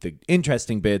between the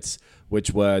interesting bits, which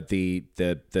were the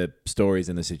stories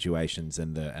and the situations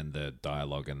and the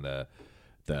dialogue and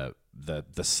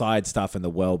the side stuff and the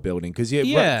world building. Because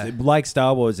Yeah. like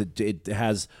Star Wars, it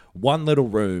has one little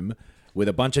room with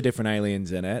a bunch of different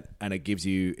aliens in it, and it gives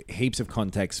you heaps of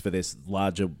context for this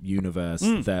larger universe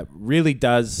that really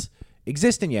does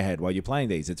exist in your head while you're playing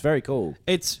these. It's very cool.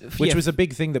 Which was a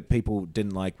big thing that people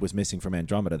didn't like, was missing from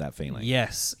Andromeda, that feeling.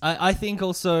 Yes, I think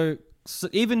also, so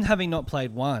even having not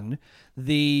played 1,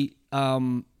 the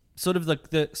sort of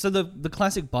the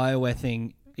classic BioWare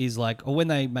thing is like, or when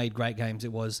they made great games,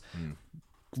 it was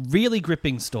really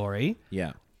gripping story,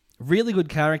 Yeah. really good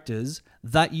characters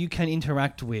that you can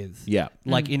interact with, Yeah.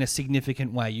 like in a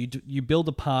significant way. You build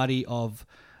a party of,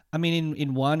 I mean,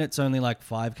 in 1 it's only like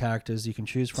 5 characters you can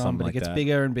choose from, Something but like it gets that.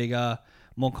 bigger and bigger,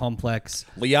 more complex.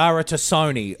 Liara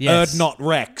Tassoni, Yes. Erdnot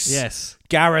Rex, Yes,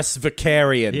 Garrus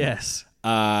Vicarian, yes.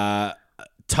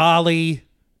 Tali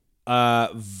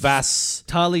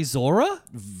Tali Zora.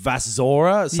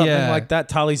 Vasszora, something Yeah. like that.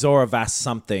 Tali Zora Vass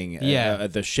something, Yeah.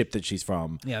 the ship that she's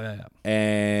from. Yeah.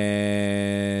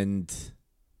 And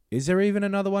is there even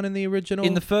another one in the original?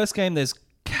 In the first game, there's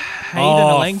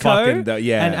Hayden fucking Alenko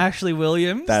yeah. and Ashley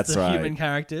Williams, That's the right. human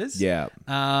characters. Yeah,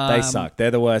 they suck.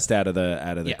 They're the worst out of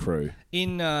the yeah. crew.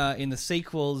 In the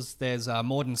sequels, there's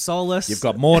Morden Solus. You've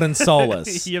got Morden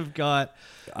Solus. You've got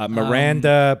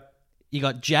Miranda, you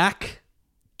got Jack.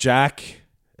 Jack,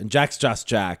 and Jack's just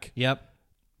Jack. Yep.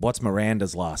 What's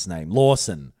Miranda's last name?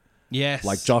 Lawson. Yes.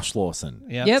 Like Josh Lawson.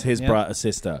 Yep. It's his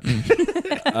sister.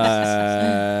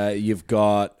 You've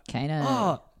got... Kano.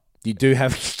 Oh, You do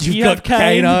have... you got have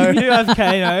Kane. Kano. You have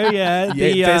Kano, yeah.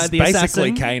 There's The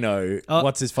basically assassin. Kano.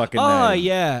 What's his fucking Oh, name?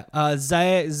 yeah.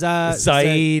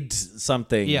 Zaid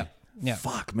something. Yeah. Yeah.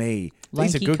 Fuck me. These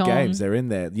Lanky are good Kong. games. They're in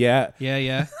there. Yeah.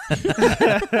 Yeah.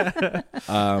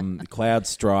 Cloud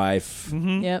Strife.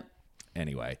 Mm-hmm. Yep.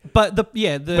 Anyway. But but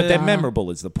they're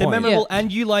memorable is the they're point. memorable,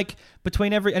 and you like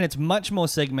between every, and it's much more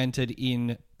segmented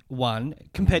in 1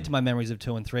 compared to my memories of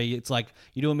 2 and 3. It's like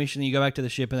you do a mission, you go back to the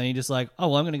ship, and then you're just like, oh,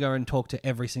 well, I'm going to go and talk to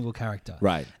every single character.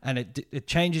 Right. And it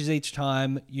changes each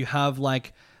time. You have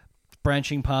like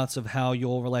branching paths of how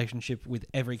your relationship with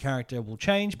every character will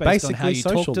change based on how you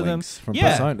social talk to them. links from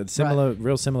Persona. It's similar,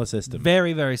 real similar system.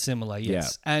 Very, very similar,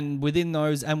 yes. And within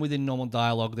those and within normal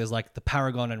dialogue, there's like the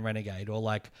Paragon and Renegade, or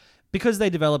like, because they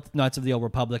developed Knights of the Old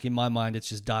Republic, in my mind, it's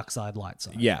just dark side, light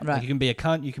side. Yeah. Like Right. you can be a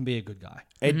cunt, you can be a good guy.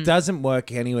 It doesn't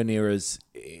work anywhere near as,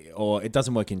 or it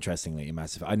doesn't work interestingly in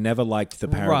Mass Effect. I never liked the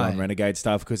Paragon Right. Renegade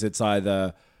stuff because it's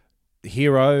either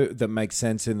hero that makes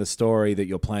sense in the story that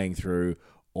you're playing through,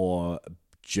 or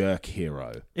jerk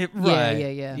hero.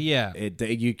 Yeah.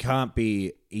 You can't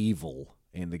be evil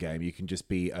in the game. You can just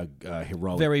be a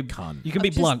heroic Very cunt. You can be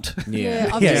blunt. Yeah,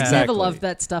 I've Yeah, just exactly. never loved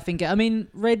that stuff in game. I mean,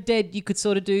 Red Dead, you could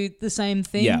sort of do the same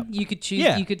thing. Yeah. You could choose,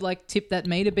 Yeah. you could like tip that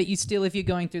meter, but you still, if you're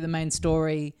going through the main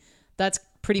story, that's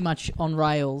pretty much on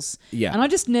rails. Yeah. And I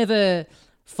just never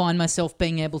find myself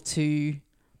being able to.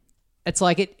 It's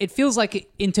like it feels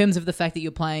like in terms of the fact that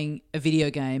you're playing a video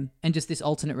game and just this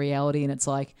alternate reality, and it's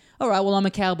like, all right, well, I'm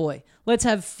a cowboy. Let's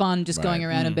have fun just going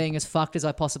around and being as fucked as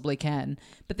I possibly can.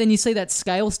 But then you see that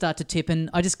scale start to tip,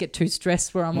 and I just get too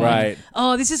stressed where I'm Right. like,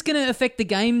 oh, this is going to affect the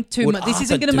game too Would much. This Arthur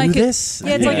isn't going to do make this? it.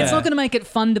 Yeah, it's like it's Yeah. not going to make it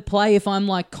fun to play if I'm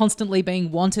like constantly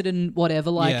being wanted and whatever.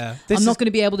 Like, Yeah. I'm not going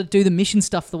to be able to do the mission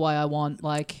stuff the way I want.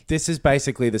 Like, This is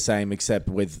basically the same, except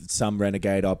with some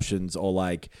Renegade options, or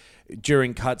like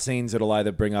during cutscenes, it'll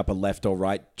either bring up a left or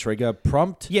right trigger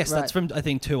prompt. Yes, Right. that's from, I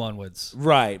think, 2 onwards.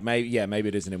 Right. Maybe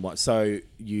it isn't in one. So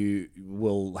you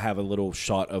will have a little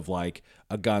shot of like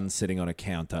a gun sitting on a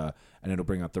counter, and it'll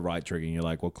bring up the right trigger, and you're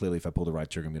like, well, clearly if I pull the right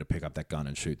trigger, I'm going to pick up that gun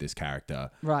and shoot this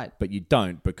character. right. But you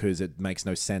don't, because it makes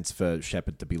no sense for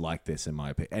Shepard to be like this, in my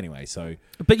opinion. Anyway, so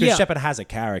But because yeah. Shepard has a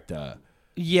character,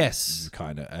 Yes.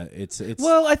 kind of. It's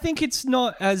Well, I think it's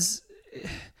not as...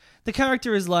 The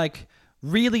character is like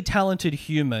really talented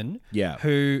human Yeah.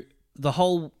 who the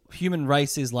whole human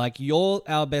race is like, you're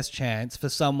our best chance for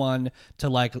someone to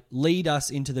like lead us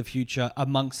into the future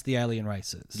amongst the alien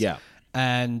races. Yeah.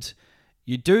 And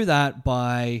you do that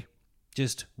by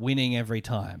just winning every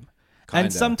time. Kinda.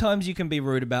 And sometimes you can be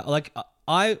rude about, like,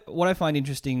 what I find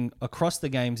interesting across the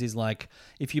games is like,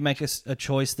 if you make a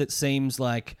choice that seems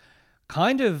like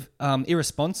kind of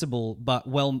irresponsible, but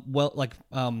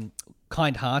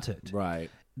kind-hearted. right.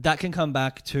 That can come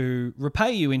back to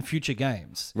repay you in future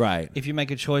games. Right. If you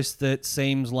make a choice that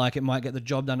seems like it might get the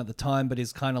job done at the time, but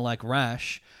is kind of like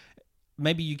rash,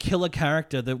 maybe you kill a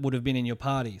character that would have been in your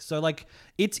party. So like,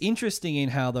 it's interesting in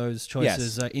how those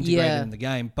choices Yes. are integrated Yeah. in the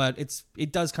game, but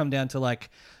it does come down to like,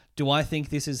 do I think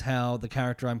this is how the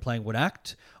character I'm playing would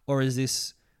act, or is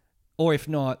this, or if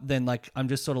not, then like I'm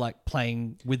just sort of like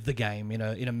playing with the game in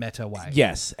a meta way.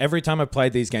 Yes, every time I've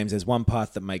played these games, there's one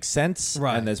path that makes sense,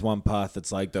 Right. and there's one path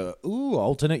that's like the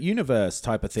alternate universe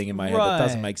type of thing in my head that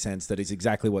doesn't Right. make sense. That is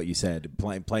exactly what you said.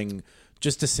 Playing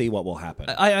just to see what will happen.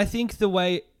 I think the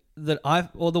way that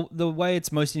the way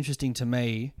it's most interesting to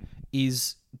me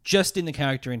is just in the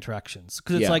character interactions,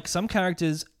 because it's Yeah. like some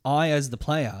characters I, as the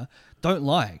player, don't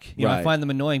like. I Right. find them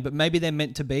annoying, but maybe they're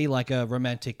meant to be like a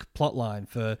romantic plot line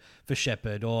for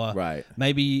Shepard, or Right.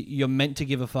 maybe you're meant to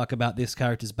give a fuck about this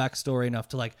character's backstory enough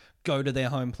to like go to their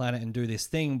home planet and do this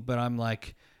thing, but I'm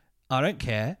like, I don't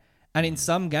care. And in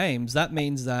some games, that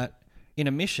means that in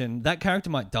a mission, that character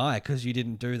might die because you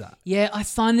didn't do that. Yeah, I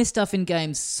find this stuff in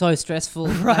games so stressful.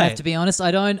 I Right. have to be honest.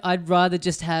 I'd rather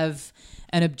just have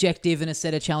an objective and a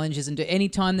set of challenges, and do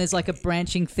anytime there's like a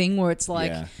branching thing where it's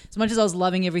like, Yeah. as much as I was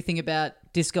loving everything about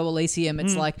Disco Elysium,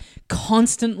 it's like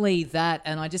constantly that,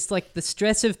 and I just like the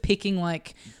stress of picking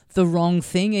like the wrong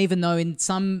thing, even though in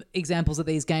some examples of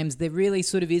these games there really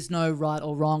sort of is no right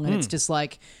or wrong, and it's just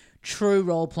like, true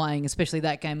role playing, especially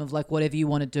that game of like whatever you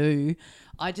want to do,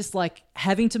 I just like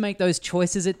having to make those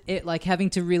choices. It like having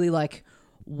to really like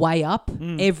weigh up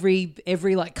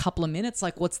every like couple of minutes,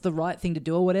 like what's the right thing to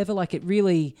do or whatever. Like it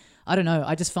really, I don't know.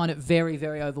 I just find it very,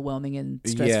 very overwhelming and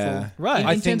stressful. Yeah.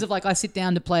 Right. In terms of like, I sit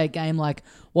down to play a game. Like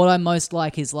what I most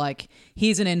like is like,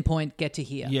 here's an endpoint, get to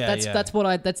here. Yeah,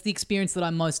 That's the experience that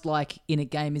I most like in a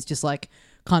game is just like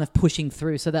kind of pushing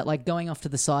through. So that like going off to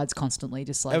the sides constantly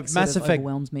just like sort Mass of Effect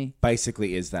overwhelms me.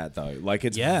 Basically, is that though? Like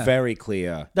it's Yeah. very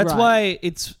clear. That's Right. why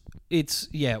it's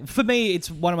for me it's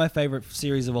one of my favorite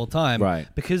series of all time. Right.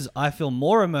 Because I feel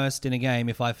more immersed in a game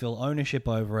if I feel ownership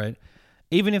over it,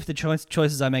 even if the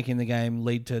choices I make in the game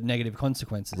lead to negative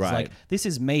consequences. Right. Like this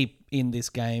is me in this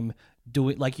game.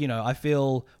 I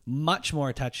feel much more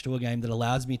attached to a game that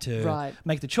allows me to Right.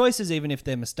 make the choices even if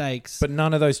they're mistakes. But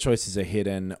none of those choices are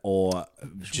hidden or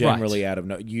generally out of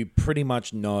no. You pretty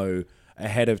much know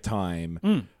ahead of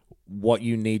time what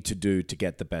you need to do to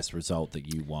get the best result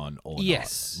that you want or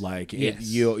Yes. not. Like Yes.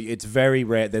 it's very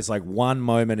rare. There's like one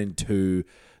moment in two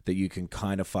that you can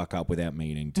kind of fuck up without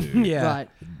meaning to. Yeah. Right.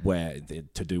 Where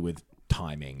to do with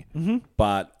timing,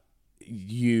 but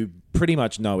you pretty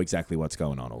much know exactly what's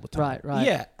going on all the time. Right.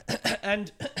 Yeah.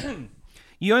 And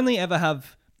you only ever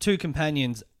have two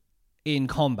companions in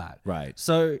combat. Right.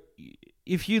 So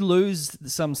if you lose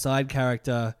some side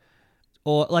character,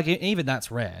 or like even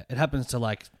that's rare, it happens to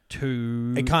like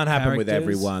two. It can't happen with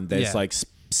characters. everyone. There's Yeah. like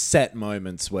set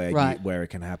moments where Right. where it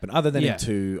can happen. Other than Yeah. in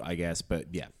two, I guess. But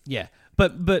yeah. Yeah.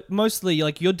 But mostly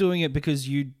like you're doing it because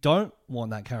you don't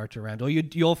want that character around, or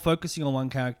you're focusing on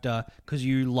one character because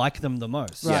you like them the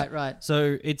most. Right.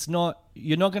 So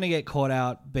you're not going to get caught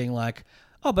out being like,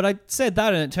 oh, but I said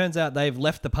that and it turns out they've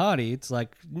left the party. It's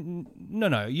like,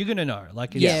 no, you're going to know.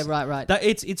 Like, it's, Yeah, right. That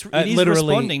it is literally-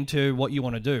 responding to what you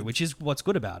want to do, which is what's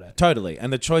good about it. Totally.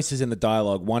 And the choices in the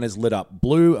dialogue, one is lit up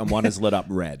blue and one is lit up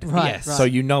red. Right, Yes. right. So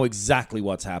you know exactly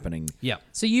what's happening. Yeah.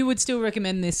 So you would still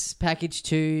recommend this package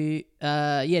to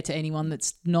anyone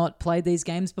that's not played these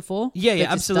games before? Yeah,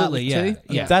 That just start absolutely. with Yeah. two?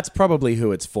 Yeah. That's probably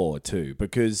who it's for too,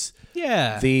 because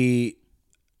Yeah.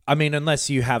 unless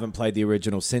you haven't played the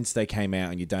original since they came out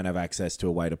and you don't have access to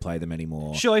a way to play them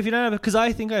anymore. Sure, if you don't have, because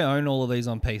I think I own all of these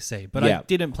on PC, but Yeah. I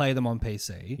didn't play them on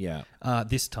PC. Yeah.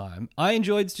 This time, I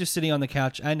enjoyed just sitting on the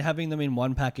couch and having them in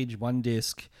one package, one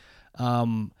disc,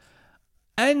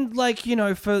 and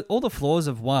for all the flaws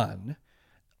of one,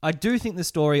 I do think the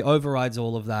story overrides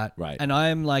all of that. Right. And I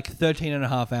am like 13 and a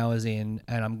half hours in,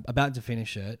 and I'm about to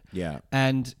finish it. Yeah.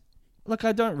 And look,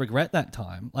 I don't regret that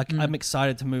time. Like, I'm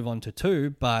excited to move on to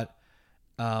 2, but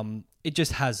it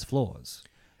just has flaws.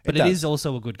 But it does. is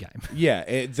also a good game. Yeah,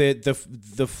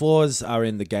 the flaws are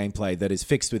in the gameplay that is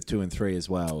fixed with 2 and 3 as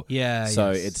well. Yeah,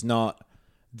 So yes. it's not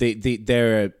the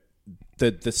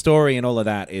story and all of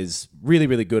that is really,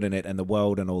 really good in it, and the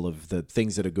world and all of the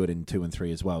things that are good in 2 and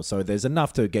 3 as well. So there's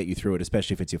enough to get you through it,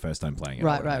 especially if it's your first time playing it.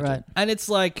 I would imagine. And it's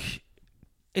like,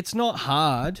 it's not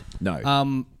hard.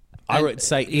 No. I and- would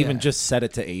say even yeah. just set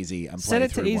it to easy and play Set it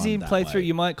to through easy one and that play way. through.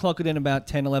 You might clock it in about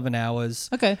 10, 11 hours.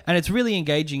 Okay. And it's really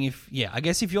engaging if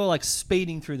you're like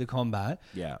speeding through the combat.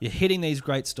 Yeah. You're hitting these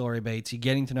great story beats. You're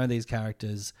getting to know these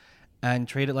characters and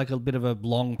treat it like a bit of a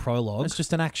long prologue. It's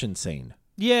just an action scene.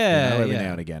 Yeah. Every yeah.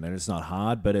 now and again. And it's not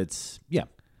hard, but it's, yeah.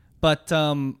 But,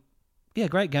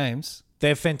 great games.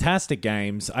 They're fantastic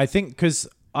games. I think because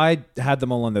I had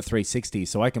them all on the 360,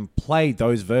 so I can play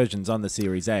those versions on the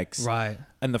Series X. Right.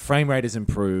 And the frame rate is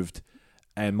improved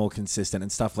and more consistent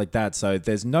and stuff like that. So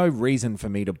there's no reason for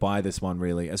me to buy this one,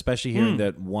 really, especially hearing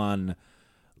that one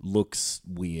looks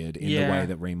weird in the Yeah. way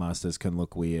that remasters can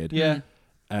look weird. Yeah.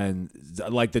 And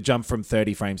like the jump from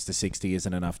 30 frames to 60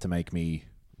 isn't enough to make me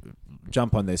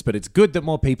jump on this. But it's good that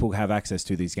more people have access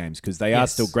to these games because they are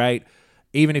Yes. still great.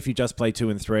 Even if you just play 2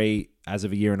 and 3, as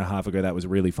of a year and a half ago, that was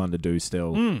really fun to do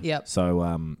still. Yep.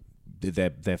 So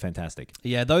they're fantastic.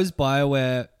 Yeah, those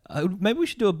BioWare. Maybe we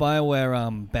should do a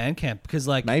BioWare Bandcamp because,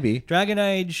 like, Maybe. Dragon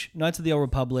Age, Knights of the Old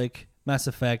Republic, Mass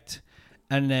Effect,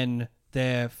 and then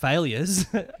their failures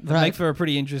make for a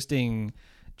pretty interesting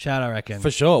chat, I reckon.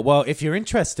 For sure. Well, if you're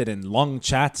interested in long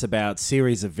chats about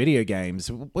series of video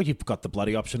games, well, you've got the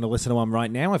bloody option to listen to one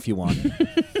right now if you want.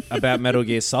 About Metal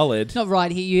Gear Solid. Not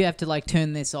right here. You have to like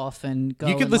turn this off and go.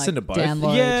 You could and, listen like, to both.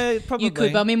 Download. Yeah, probably. You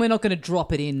could, but I mean, we're not going to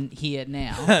drop it in here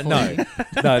now. for No, you.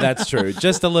 no, that's true.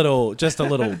 Just a little taste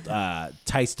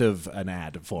of an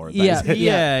ad for it. Yeah. Basically.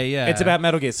 yeah. It's about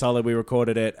Metal Gear Solid. We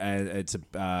recorded it, and it's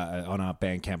on our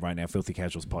Bandcamp right now,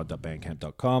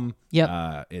 filthycasualspod.bandcamp.com.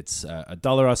 Yep. It's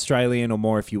 $1 Australian or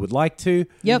more if you would like to.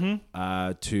 Yep.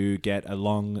 To get a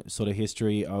long sort of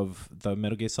history of the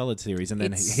Metal Gear Solid series, and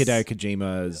then It's- Hideo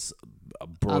Kojima's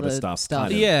broader other stuff. stuff,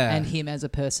 Kind of. Yeah. and him as a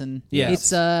person.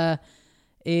 Yes.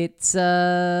 It's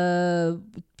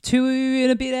 2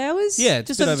 and a bit hours. Yeah,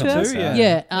 just a bit over over 2 2, hours.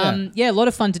 yeah. Yeah, a lot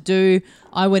of fun to do.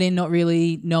 I went in not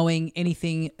really knowing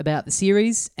anything about the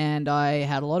series, and I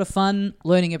had a lot of fun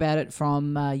learning about it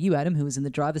from you, Adam, who was in the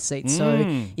driver's seat. So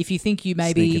if you think you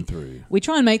maybe, Sneaking through. we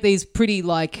try and make these pretty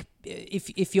like.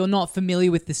 If you're not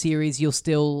familiar with the series, you'll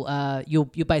still you'll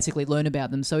basically learn about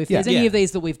them. So if there's any Yeah. of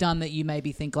these that we've done that you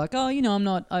maybe think like, oh, you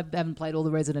know, I haven't played all the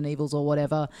Resident Evils or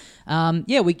whatever.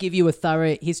 We give you a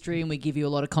thorough history and we give you a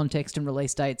lot of context and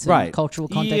release dates and Right. cultural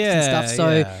context and Yeah, stuff. So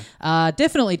yeah.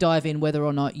 definitely dive in whether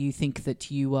or not you think that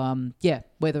you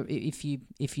whether if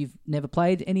you've never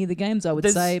played any of the games, I would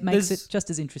say it makes it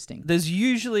just as interesting. There's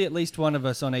usually at least one of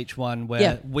us on each one where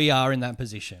Yeah. we are in that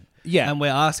position. Yeah. And we're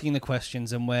asking the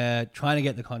questions and we're trying to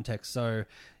get the context. So,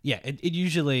 yeah,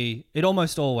 it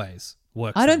almost always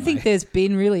works. I don't that think way. there's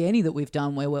been really any that we've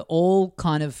done where we're all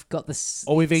kind of got this.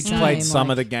 Or we've each same, played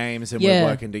some of the like- games and Yeah. we're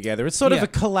working together. It's sort of Yeah. a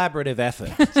collaborative effort.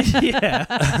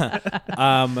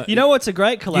 You know what's a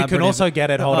great collaborative? You can also get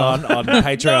it, on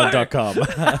patreon.com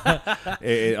on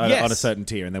Yes. a certain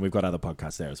tier. And then we've got other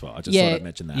podcasts there as well. I just Yeah. thought I'd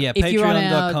mention that. Yeah, If you're on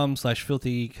our-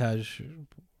 patreon.com/filthy casuals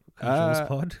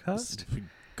podcast.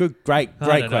 Good, great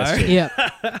I don't know. question.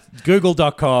 Yeah.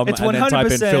 Google.com It's and then type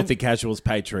in 100% Filthy Casuals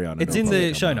Patreon. and It's it'll in probably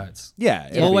the come show up. notes. Yeah.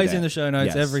 it'll be Always there. in the show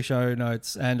notes, Yes. every show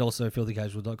notes, and also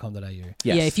filthycasual.com.au. Yes.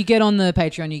 Yeah, if you get on the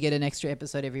Patreon, you get an extra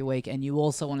episode every week, and you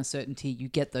also, on a certain tier, you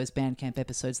get those Bandcamp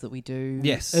episodes that we do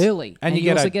Yes. early. And And you you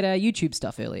get also a- get our YouTube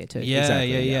stuff earlier, too. Yeah,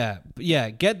 Exactly, yeah.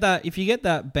 Get that. If you get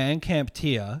that Bandcamp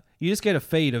tier, you just get a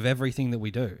feed of everything that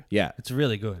we do. Yeah. It's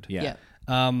really good. Yeah. Yeah.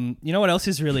 You know what else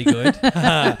is really good?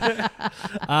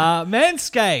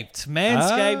 Manscaped.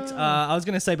 Manscaped. I was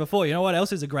going to say before, you know what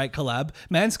else is a great collab?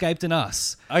 Manscaped and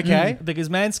us. Okay. Because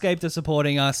Manscaped are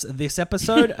supporting us this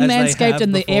episode. As they Manscaped have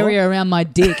and the before. area around my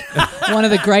dick. One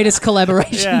of the greatest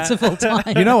collaborations Yeah. of all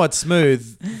time. You know what's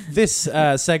smooth? This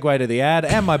segue to the ad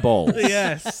and my balls.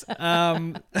 Yes.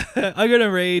 I'm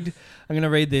gonna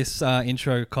read this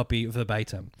intro copy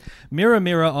verbatim. Mirror,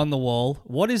 mirror on the wall,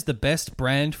 what is the best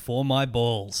brand for my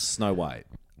balls? Snow White.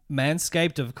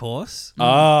 Manscaped, of course.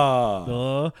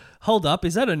 Oh. Hold up,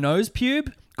 is that a nose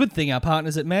pube? Good thing our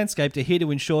partners at Manscaped are here to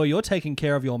ensure you're taking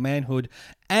care of your manhood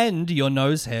and your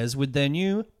nose hairs with their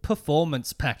new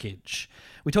Performance Package.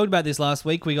 We talked about this last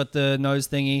week. We got the nose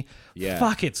thingy. Yeah.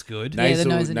 Fuck, it's good. Yeah, the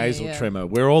Nasal, nose and ear, nasal yeah. trimmer.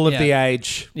 We're all of Yeah. the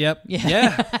age. Yep. Yeah.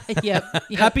 Yeah. Yep.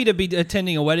 Happy to be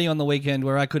attending a wedding on the weekend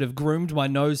where I could have groomed my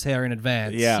nose hair in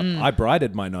advance. Yeah. I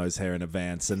brided my nose hair in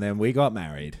advance and then we got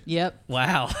married. Yep.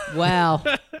 Wow. Wow.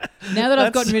 Now that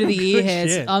I've That's gotten rid of the some ear good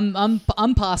hairs, shit.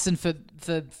 I'm passing for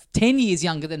 10 years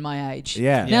younger than my age.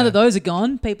 Yeah. Now that those are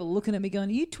gone, people are looking at me going,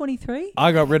 "Are you 23?"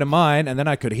 I got rid of mine and then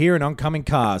I could hear an oncoming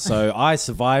car. So I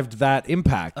survived that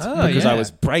impact because I yeah. was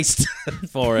braced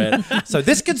for it. So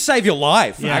this could save your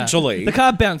life, Yeah. actually. The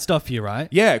car bounced off you, right?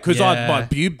 Yeah, because Yeah. my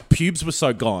pubes were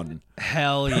so gone.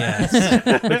 Hell yes.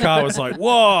 The car was like,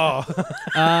 whoa.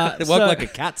 It so- worked like a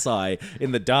cat's eye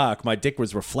in the dark. My dick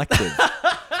was reflective.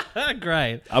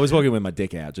 Great. I was walking with my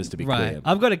dick out, just to be Right. clear.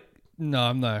 I've got a... No,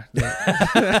 I'm no.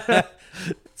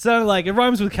 So, like, it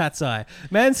rhymes with cat's eye.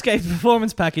 Manscaped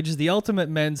Performance Package is the ultimate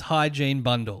men's hygiene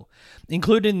bundle.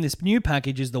 Included in this new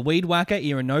package is the Weed Whacker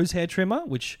ear and nose hair trimmer,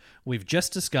 which we've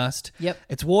just discussed. Yep.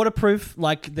 It's waterproof,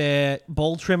 like their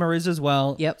ball trimmer is as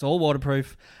well. Yep. It's all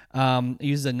waterproof. It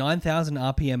uses a 9,000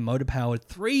 RPM motor-powered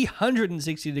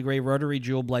 360-degree rotary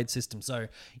dual blade system. So, you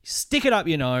stick it up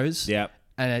your nose. Yep.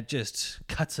 And it just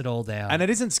cuts it all down. And it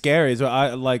isn't scary as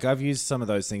well. I've used some of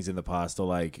those things in the past,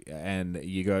 and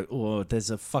you go, oh, there's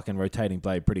a fucking rotating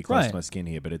blade pretty close Right. to my skin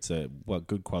here, but it's a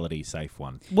good quality, safe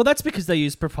one. Well, that's because they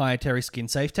use proprietary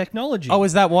skin-safe technology. Oh,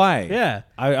 is that why? Yeah.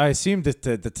 I assumed that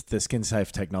the skin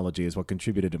safe technology is what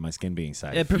contributed to my skin being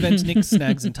safe. It prevents nicks,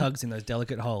 snags, and tugs in those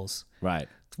delicate holes. Right.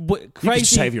 Crazy. You could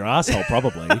shave your asshole,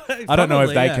 probably. I don't know if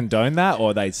Probably, they yeah. condone that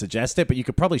or they suggest it, but you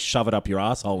could probably shove it up your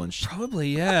asshole and Probably,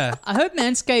 yeah. I hope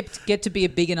Manscaped get to be a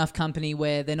big enough company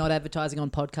where they're not advertising on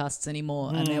podcasts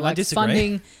anymore, and they're I like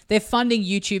disagree. they're funding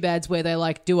YouTube ads where they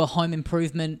like do a home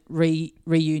improvement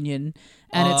reunion,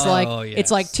 and it's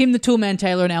yes. like Tim the Toolman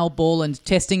Taylor and Al Borland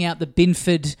testing out the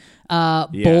Binford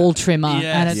ball trimmer,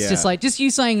 Yes. and it's Yeah. just like just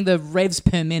you saying the revs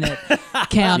per minute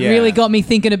count Yeah. really got me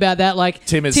thinking about that. Like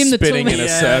Tim is the spinning Toolman- in a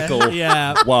Yeah, circle.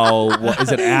 yeah. While, what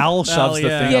is it, Al shoves the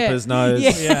yeah. thing Yeah. up his nose.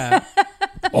 Yeah. Yeah.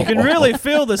 You can really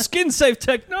feel the skin-safe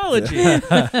technology. It's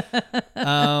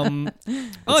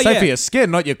safe for your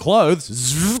skin, not your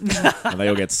clothes. And they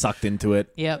all get sucked into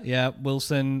it. Yep. Yeah,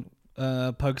 Wilson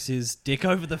pokes his dick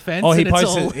over the fence. Oh, and it's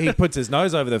all... he puts his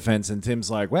nose over the fence, and Tim's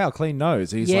like, "Wow, clean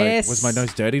nose." He's Yes. like, "Was my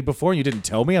nose dirty before? And you didn't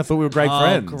tell me? I thought we were great Oh,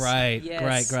 friends." great,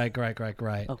 Yes. great.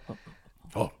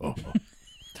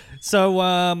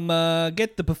 So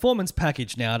get the performance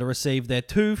package now to receive their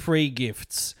 2 free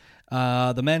gifts.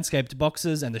 The Manscaped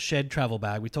boxes and the Shed travel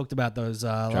bag. We talked about those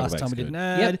last bag's time we did an good.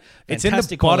 ad. Yep. It's in the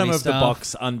Fantastic bottom quality of the stuff.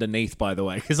 box underneath, by the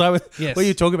way. Because Yes. when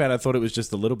you talk about it, I thought it was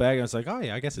just a little bag. I was like, oh,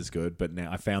 yeah, I guess it's good. But now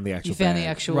I found the actual You found bag. the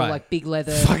actual Right. like big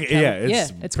leather. Fuck, yeah,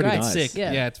 it's it's pretty great. nice. Sick.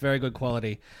 Yeah. Yeah, it's very good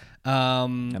quality.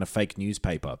 And a fake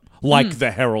newspaper. Like the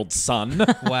Herald Sun,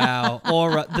 Wow.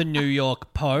 Or the New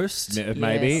York Post.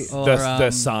 maybe. Yes. Or,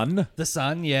 the Sun. The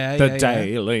Sun, yeah. The yeah.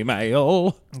 Daily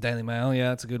Mail. Daily Mail, yeah,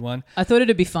 that's a good one. I thought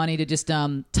it'd be funny to just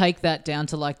take that down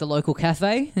to like the local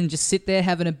cafe and just sit there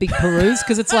having a big peruse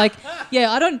because it's like,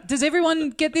 yeah, I don't. Does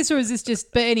everyone get this or is this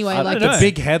just? But anyway, like don't know. The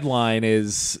big headline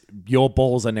is "Your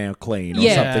balls are now clean." Or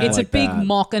yeah, something it's like a big that.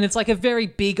 mock and it's like a very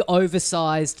big,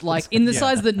 oversized, like in the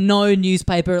size that no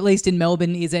newspaper, at least in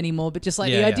Melbourne, is anymore. But just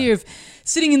like the Yeah, idea of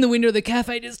sitting in the window of the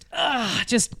cafe, just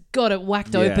got it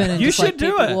whacked open and You just should like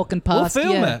do people it. walking past. We'll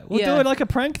film yeah, it. We'll yeah. do it like a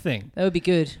prank thing. That would be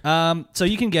good. So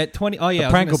you can get 20. Oh yeah, The I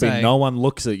was prank will gonna be say, no one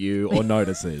looks at you or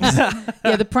notices.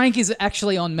 Yeah, the prank is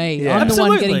actually on me. Yeah. I'm the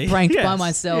one Absolutely. getting pranked by Yes.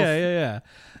 myself. Yeah.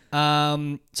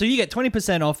 So you get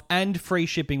 20% off and free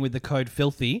shipping with the code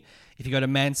FILTHY if you go to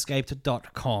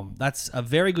manscaped.com. That's a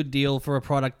very good deal for a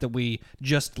product that we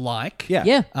just like. Yeah.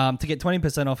 Yeah. To get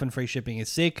 20% off and free shipping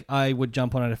is sick. I would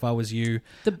jump on it if I was you.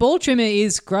 The ball trimmer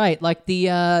is great. Like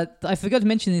I forgot to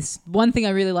mention this. One thing I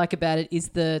really like about it is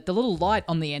the little light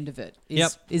on the end of it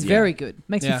is very good.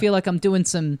 Makes me Yeah. feel like I'm doing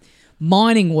some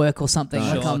mining work or something.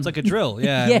 Sure. Like I'm, It's like a drill,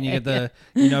 yeah. Yeah, When you get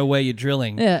you know where you're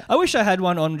drilling. Yeah. I wish I had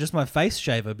one on just my face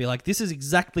shaver. Be like, this is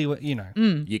exactly what you know.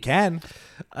 You can.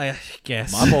 I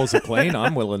guess. My balls are clean.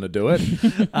 I'm willing to do it.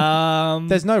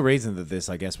 There's no reason that this,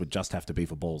 I guess, would just have to be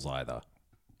for balls either.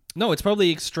 No, it's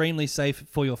probably extremely safe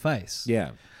for your face.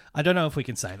 Yeah. I don't know if we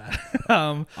can say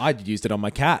that. I used it on my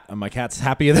cat, and my cat's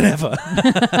happier than ever.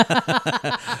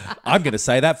 I'm going to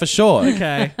say that for sure.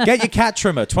 Okay. Get your cat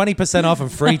trimmer, 20% off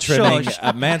and free trimming Sure.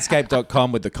 at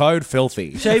manscaped.com with the code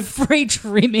FILTHY. free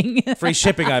trimming. Free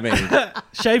shipping, I mean.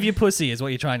 Shave your pussy is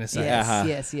what you're trying to say.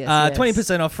 yes.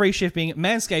 20% off free shipping,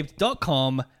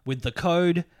 manscaped.com with the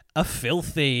code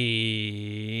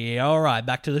FILTHY. All right,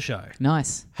 back to the show.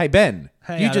 Nice. Hey, Ben,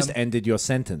 Hey, you Adam. just ended your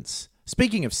sentence.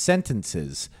 Speaking of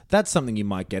sentences, that's something you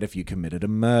might get if you committed a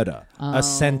murder. A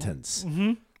sentence.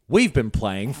 Mm-hmm. We've been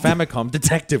playing Famicom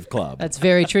Detective Club. That's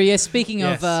very true. Yeah. Speaking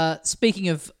Yes. of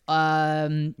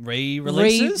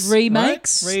Re-releases?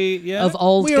 remakes Right? of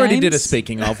old We already did a games.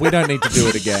 speaking of. We don't need to do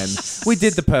it again. We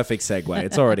did the perfect segue.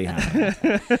 It's already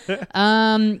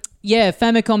happened. Yeah,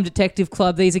 Famicom Detective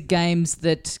Club. These are games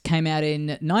that came out in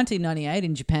 1998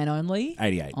 in Japan only.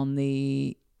 88. On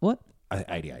the what?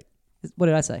 88. What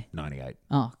did I say? 98.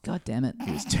 Oh, god damn it!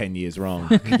 He was 10 years wrong.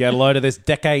 You get a load of this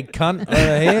decade cunt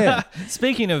over here.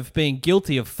 Speaking of being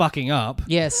guilty of fucking up,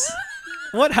 Yes,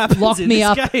 what happens lock in me this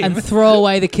up game? and throw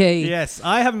away the key. Yes,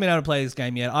 I haven't been able to play this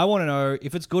game yet. I want to know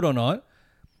if it's good or not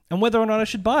and whether or not I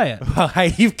should buy it. Well,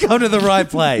 hey, you've come to the right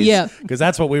place. Yeah. Because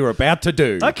that's what we were about to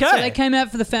do. Okay. So they came out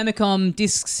for the Famicom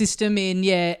disk system in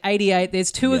 88.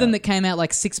 There's two of them Yeah. that came out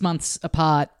like 6 months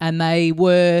apart, and they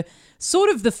were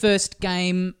sort of the first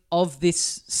game of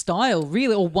this style,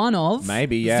 really, or one of.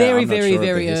 Maybe, yeah. Very, I'm not very, sure of the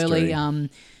very early. history.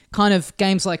 Kind of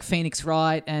games like Phoenix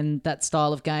Wright and that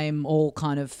style of game, all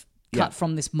kind of cut Yeah.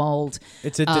 from this mold.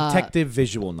 It's a detective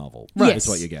visual novel. Right. Is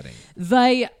what you're getting.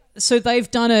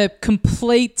 They've done a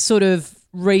complete sort of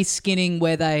reskinning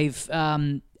where they've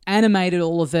animated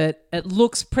all of it. It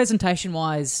looks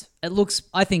presentation-wise,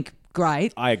 I think,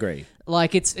 great. I agree.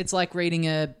 Like it's like reading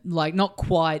not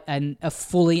quite a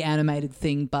fully animated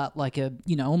thing, but like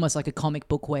almost like a comic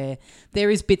book where there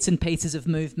is bits and pieces of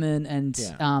movement and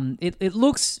Yeah. it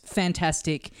looks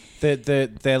fantastic.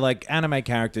 They're like anime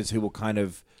characters who will kind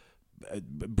of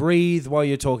breathe while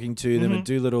you're talking to them and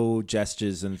do little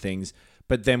gestures and things.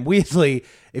 But then weirdly,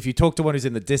 if you talk to one who's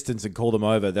in the distance and call them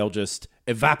over, they'll just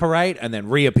evaporate and then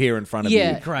reappear in front of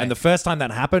Yeah. you. Great. And the first time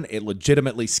that happened, it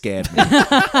legitimately scared me.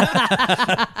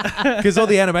 Because all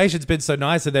the animation's been so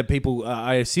nice and then people,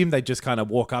 I assume they just kind of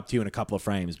walk up to you in a couple of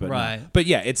frames. But no. Right. But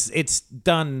yeah, it's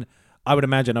done, I would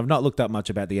imagine. I've not looked up much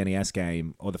about the NES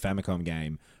game or the Famicom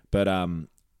game, but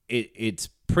it's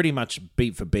pretty much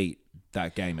beat for beat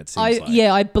that game, it seems like.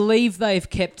 I believe they've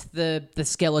kept the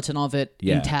skeleton of it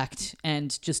Yeah. intact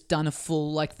and just done a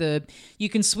full you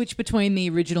can switch between the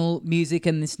original music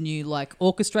and this new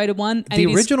orchestrated one. And The it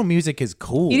is- original music is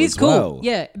cool. It is as cool, well.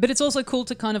 yeah. But it's also cool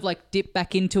to kind of dip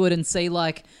back into it and see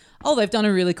oh, they've done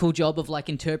a really cool job of like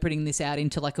interpreting this out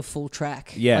into like a full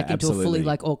track. Yeah, like into a fully absolutely.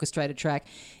 like orchestrated track.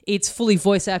 It's fully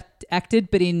voice acted,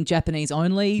 but in Japanese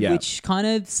only, Yeah. which kind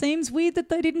of seems weird that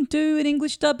they didn't do an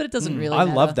English dub, but it doesn't really I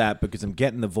matter. love that because I'm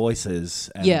getting the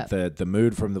voices and Yeah. the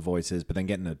mood from the voices, but then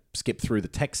getting to skip through the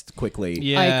text quickly.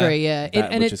 Yeah. I agree,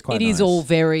 yeah. Which is quite it is nice. all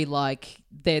very like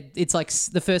it's like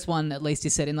the first one at least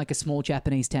is set in like a small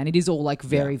Japanese town. It is all like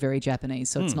very, very Japanese.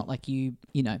 So it's not like you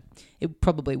know, it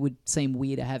probably would seem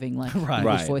weirder having like English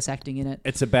Right. voice acting in it.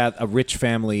 It's about a rich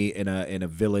family in a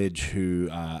village who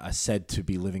are said to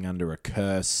be living under a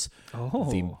curse.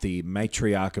 Oh. The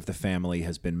matriarch of the family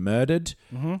has been murdered,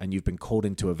 and you've been called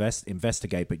in to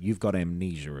investigate, but you've got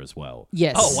amnesia as well.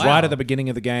 Yes. Oh, wow. Right at the beginning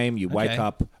of the game, you wake Okay.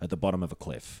 up at the bottom of a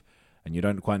cliff, and you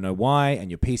don't quite know why, and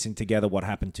you're piecing together what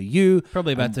happened to you.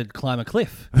 Probably about to climb a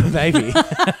cliff. Maybe.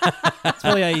 That's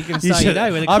probably how you can start your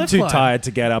day with a cliff I'm too climb. tired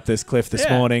to get up this cliff this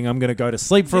Yeah. morning. I'm going to go to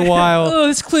sleep for a while. Oh,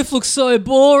 this cliff looks so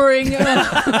boring.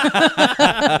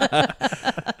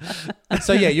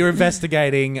 So yeah, you're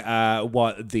investigating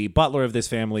what the butler of this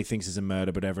family thinks is a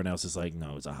murder, but everyone else is like,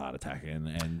 no, it's a heart attack,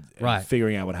 and Right.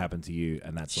 figuring out what happened to you,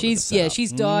 and that's sort of the setup.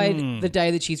 she's died the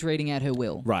day that she's reading out her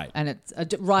will. Right. And it's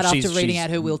right after She's- reading she's- out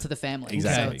her will to the family.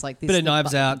 Exactly. So it's like this Bit of the Knives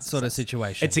butler Out thinks sort of it's-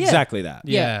 situation. It's exactly that.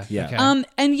 yeah. Yeah. Okay.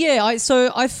 And yeah,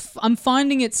 I'm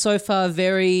finding it so far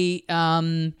very.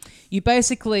 You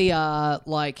basically are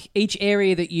like each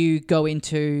area that you go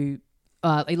into,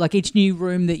 like each new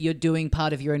room that you're doing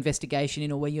part of your investigation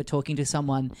in, or where you're talking to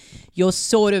someone, you're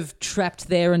sort of trapped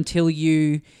there until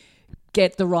you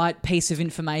get the right piece of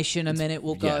information, and then it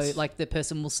will go Yes. like the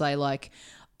person will say like,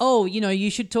 oh, you know,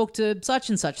 you should talk to such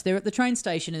and such. They're at the train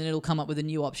station, and it'll come up with a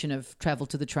new option of travel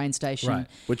to the train station. Right.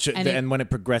 Which And and, it- when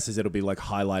it progresses, it'll be like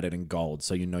highlighted in gold,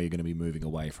 so you know you're going to be moving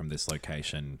away from this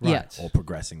location, Yeah. or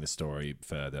progressing the story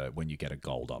further when you get a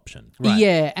gold option. Right.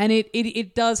 Yeah, and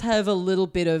it does have a little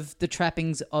bit of the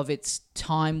trappings of its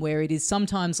time, where it is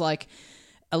sometimes like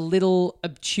a little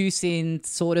obtuse in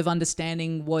sort of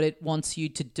understanding what it wants you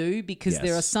to do, because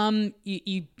there are Yes. some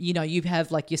you know, you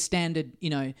have like your standard, you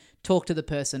know, talk to the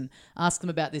person, ask them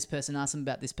about this person, ask them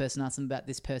about this person, ask them about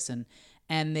this person,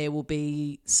 and there will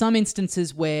be some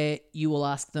instances where you will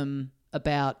ask them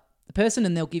about the person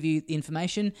and they'll give you the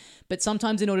information, but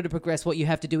sometimes in order to progress, what you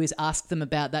have to do is ask them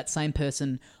about that same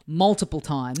person multiple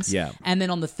times. Yeah. And then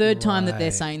on the third time that they're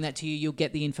Right. saying that to you, you'll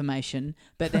get the information.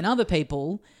 But then other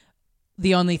people,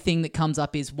 the only thing that comes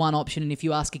up is one option, and if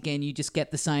you ask again, you just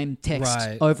get the same text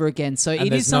Right. over again. So And it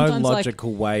there's is no sometimes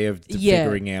logical way of Yeah.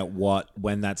 figuring out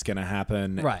when that's going to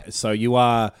happen. Right. So you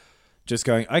are just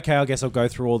going, okay, I guess I'll go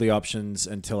through all the options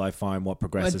until I find what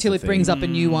progresses. until the it brings thing. up a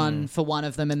new one for one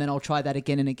of them, and then I'll try that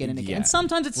again and again and again. Yeah. And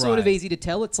sometimes it's sort of Right. easy to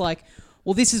tell. It's like,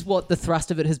 well, this is what the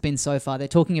thrust of it has been so far. They're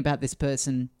talking about this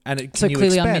person. And can So you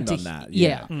clearly expand I'm meant to on that?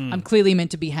 yeah. I'm clearly meant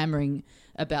to be hammering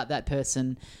about that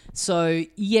person. So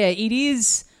yeah, it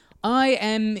is. I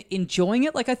am enjoying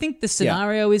it. Like, I think the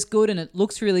scenario is good and it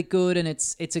looks really good, and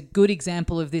it's a good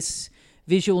example of this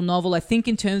visual novel. I think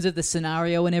in terms of the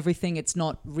scenario and everything, it's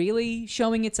not really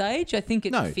showing its age. I think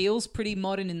it No. feels pretty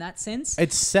modern in that sense.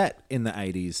 It's set in the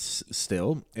 80s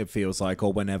still, it feels like,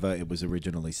 or whenever it was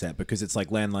originally set, because it's like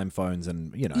landline phones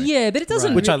and, you know. Yeah, but it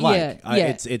doesn't. Which I like. Yeah, I- yeah.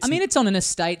 it's- I mean, it's on an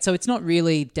estate, so it's not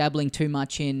really dabbling too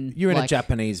much in. You're in a like-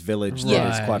 Japanese village Yeah.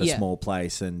 that is quite a Yeah. small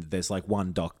place, and there's like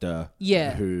one doctor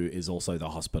Yeah. who is also the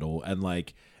hospital, and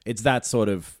like it's that sort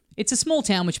of It's a small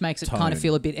town, which makes it kind Tone. of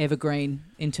feel a bit evergreen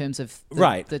in terms of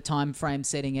Right. the time frame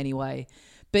setting anyway.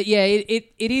 But yeah,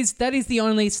 it is, that is the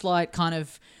only slight kind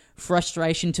of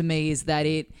frustration to me, is that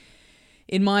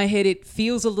in my head, it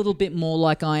feels a little bit more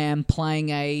like I am playing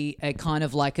a kind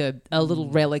of like a little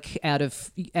relic out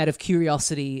of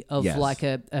curiosity of Yes. like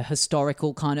a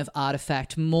historical kind of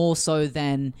artifact, more so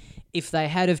than if they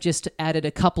had have just added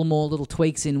a couple more little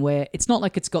tweaks in, where it's not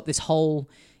like it's got this whole,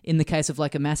 in the case of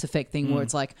like a Mass Effect thing, where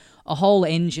it's like a whole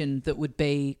engine that would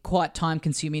be quite time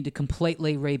consuming to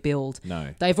completely rebuild. No.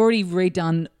 They've already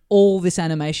redone all this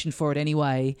animation for it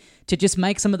anyway, to just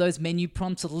make some of those menu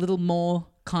prompts a little more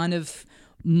kind of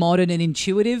modern and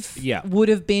intuitive. Yeah. Would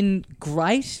have been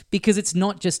great, because it's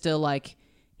not just a like,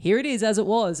 here it is as it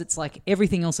was. It's like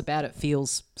everything else about it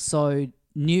feels so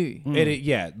new.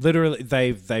 yeah, literally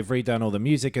they've redone all the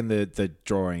music and the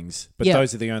drawings, but Yeah.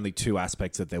 those are the only two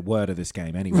aspects that there were to this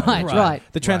game anyway. Right.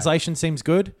 The translation seems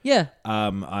good. Yeah.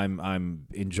 I'm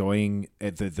enjoying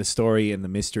it. The story and the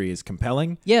mystery is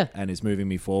compelling. Yeah. And is moving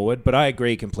me forward. But I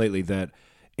agree completely that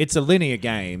it's a linear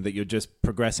game that you're just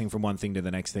progressing from one thing to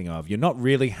the next thing of. You're not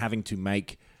really having to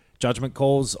make judgment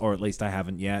calls, or at least I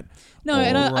haven't yet. No,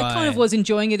 and I kind of Right. was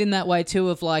enjoying it in that way too.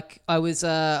 Of like, I was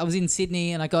in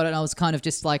Sydney and I got it, and I was kind of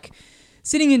just like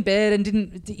sitting in bed and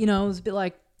it was a bit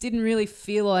like, didn't really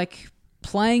feel like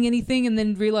playing anything, and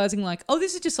then realizing like, oh,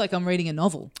 this is just like I'm reading a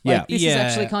novel. Yeah. Like, this is Yeah.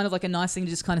 actually kind of like a nice thing to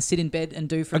just kind of sit in bed and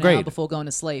do for an Agreed. hour before going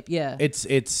to sleep. Yeah.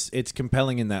 It's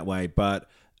compelling in that way, but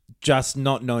just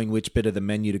not knowing which bit of the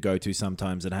menu to go to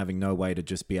sometimes and having no way to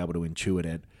just be able to intuit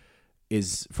it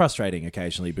is frustrating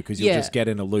occasionally, because you'll Yeah. just get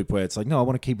in a loop where it's like, no, I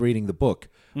want to keep reading the book.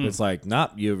 But it's like, nah,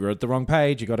 you wrote the wrong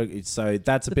page. You got to. So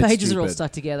that's a the bit pages stupid. are all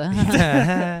stuck together.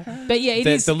 But yeah, it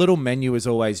is. The little menu is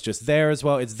always just there as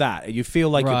well. It's that. You feel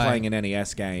like you're Right. playing an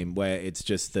NES game where it's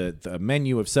just the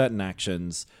menu of certain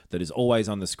actions that is always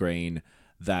on the screen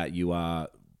that you are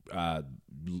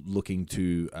looking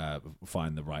to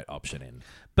find the right option in.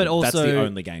 But also, that's the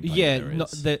only gameplay yeah, there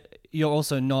not, is. that you're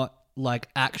also not like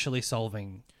actually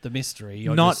solving the mystery.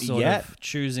 You're Not just sort yet. of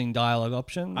choosing dialogue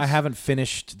options. I haven't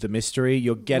finished the mystery.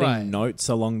 You're getting Right. notes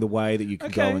along the way that you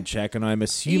can go Okay. and check, and I'm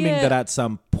assuming Yeah. that at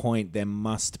some point there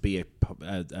must be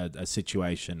a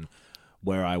situation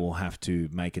where I will have to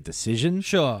make a decision.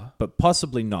 Sure. But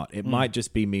possibly not. Mm. It might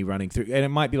just be me running through, and it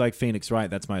might be like Phoenix Wright.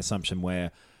 That's my assumption,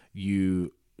 where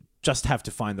you just have to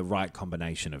find the right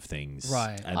combination of things.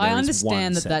 Right. And I there is one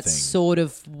understand that set that's thing. sort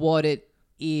of what it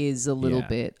is a little Yeah.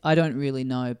 bit. I don't really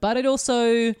know. But it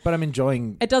also, But I'm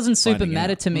enjoying. it doesn't super finding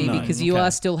matter out. to me No, because you okay.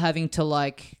 are still having to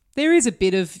like, there is a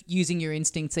bit of using your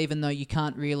instincts even though you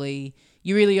can't really,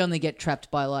 you really only get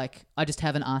trapped by like, I just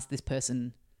haven't asked this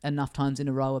person enough times in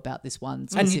a row about this one And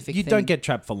specific you thing. don't get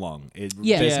trapped for long.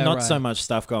 Yeah. There's Yeah, not right. so much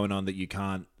stuff going on that you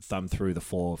can't thumb through the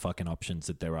 4 fucking options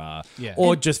that there are. Yeah.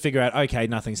 Or just figure out, okay,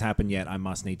 nothing's happened yet. I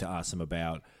must need to ask them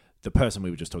about the person we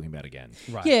were just talking about again.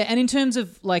 Right. Yeah, and in terms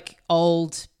of like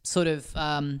old sort of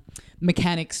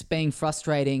mechanics being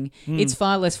frustrating, it's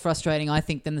far less frustrating, I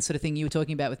think, than the sort of thing you were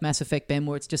talking about with Mass Effect, Ben,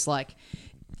 where it's just like,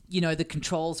 the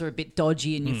controls are a bit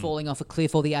dodgy and you're falling off a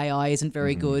cliff or the AI isn't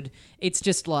very good. It's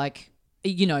just like,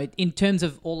 in terms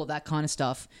of all of that kind of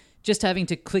stuff, just having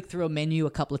to click through a menu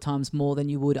a couple of times more than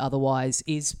you would otherwise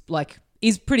is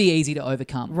pretty easy to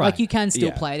overcome. Right. Like you can still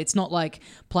Yeah. play it. It's not like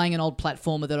playing an old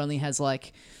platformer that only has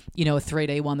like, a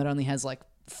 3D one that only has like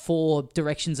 4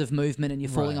 directions of movement and you're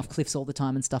falling Right. off cliffs all the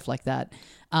time and stuff like that.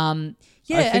 I And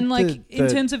think like in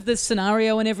the- terms of the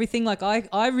scenario and everything, like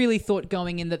I really thought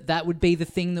going in that would be the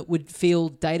thing that would feel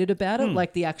dated about it.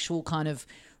 Like the actual kind of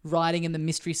writing and the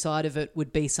mystery side of it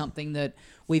would be something that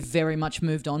we've very much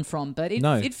moved on from. But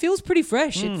No. it feels pretty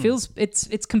fresh. It feels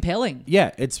it's compelling.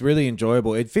 Yeah, it's really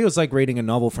enjoyable. It feels like reading a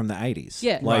novel from the 80s.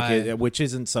 Yeah. Like Right. which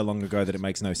isn't so long ago that it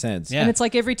makes no sense. Yeah. And it's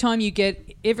like every time you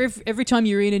get every time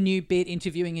you're in a new bit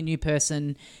interviewing a new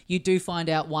person, you do find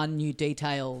out one new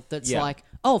detail that's Yeah. like,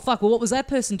 oh fuck, well what was that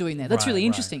person doing there? That's Right, really right.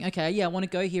 interesting. Okay, yeah, I want to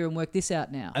go here and work this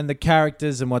out now. And the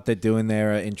characters and what they're doing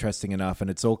there are interesting enough, and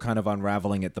it's all kind of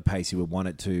unraveling at the pace you would want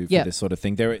it to for Yeah. this sort of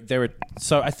thing.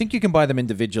 So I think you can buy them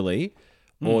individually,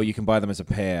 or you can buy them as a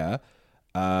pair.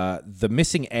 The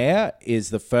Missing Heir is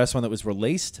the first one that was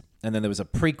released, and then there was a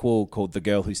prequel called The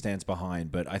Girl Who Stands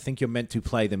Behind. But I think you're meant to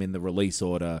play them in the release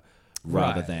order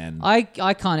rather Right. than. I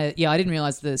kind of I didn't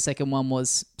realize the second one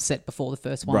was set before the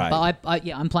first one, Right. but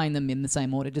I'm playing them in the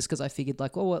same order just because I figured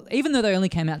like, well, even though they only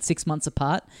came out 6 months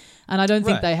apart, and I don't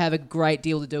think Right. they have a great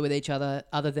deal to do with each other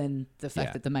than the fact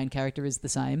Yeah. that the main character is the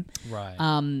same. Right.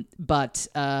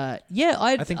 I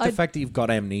I think the fact that you've got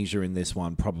amnesia in this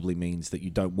one probably means that you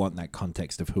don't want that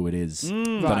context of who it is that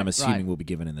Right, I'm assuming right. will be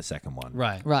given in the second one.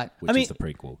 right. right. Which I mean, is the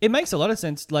prequel. It makes a lot of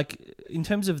sense, like in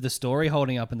terms of the story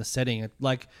holding up and the setting.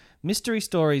 Like mystery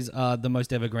stories are the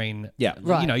most evergreen. Yeah.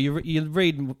 Right. You know, you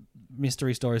read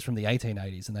mystery stories from the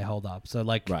 1880s and they hold up. So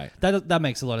like, Right. that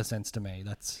makes a lot of sense to me.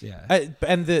 That's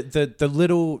And the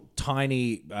little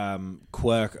tiny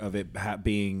quirk of it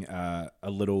being a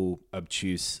little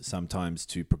obtuse sometimes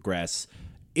to progress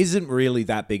isn't really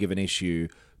that big of an issue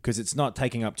because it's not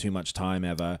taking up too much time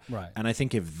ever. Right. And I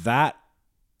think if that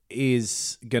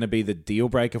is going to be the deal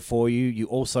breaker for you, you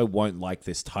also won't like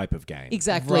this type of game.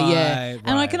 Exactly, yeah. Right,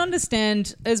 And I can right.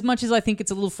 understand, as much as I think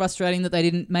it's a little frustrating that they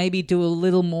didn't maybe do a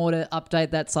little more to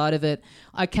update that side of it,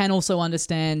 I can also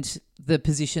understand the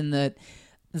position that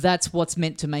that's what's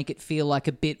meant to make it feel like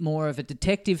a bit more of a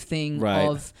detective thing Right.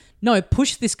 of, no,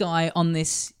 push this guy on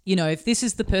this, if this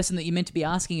is the person that you're meant to be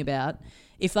asking about,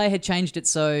 if they had changed it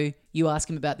so you ask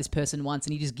him about this person once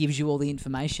and he just gives you all the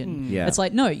information, Yeah. it's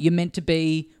like, no, you're meant to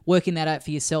be working that out for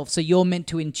yourself. So you're meant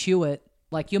to intuit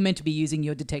Like, you're meant to be using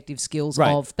your detective skills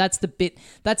Right. of that's the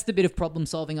bit of problem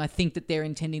solving I think that they're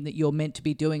intending that you're meant to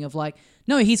be doing, of like,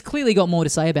 no, he's clearly got more to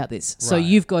say about this. So Right.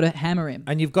 you've got to hammer him.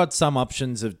 And you've got some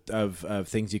options of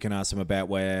things you can ask them about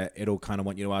where it'll kind of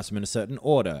want you to ask them in a certain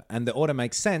order. And the order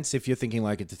makes sense if you're thinking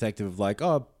like a detective of like,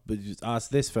 oh, but just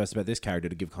ask this first about this character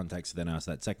to give context, then ask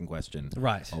that second question.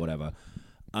 Right. Or whatever.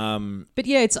 But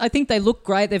yeah, I think they look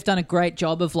great. They've done a great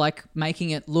job of like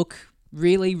making it look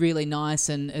really, really nice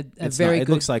and a very it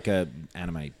good. looks like a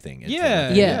anime thing. It's Yeah,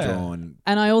 like yeah. drawn.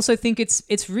 And I also think it's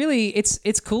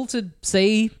cool to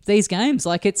see these games.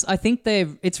 Like I think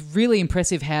it's really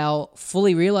impressive how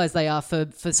fully realized they are for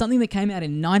something that came out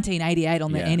in 1988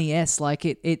 on the Yeah. NES. Like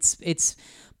it's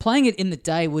playing it in the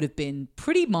day would have been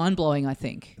pretty mind blowing, I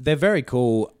think. They're very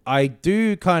cool. I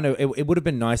do kind of. It would have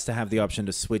been nice to have the option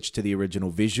to switch to the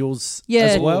original visuals Yeah,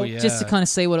 as well. yeah. just to kind of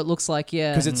see what it looks like.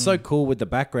 Yeah, Because it's so cool with the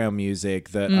background music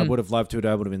that I would have loved to have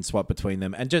able to been swapped between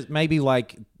them, and just maybe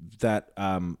like that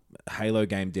Halo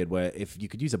game did, where if you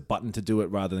could use a button to do it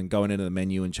rather than going into the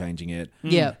menu and changing it.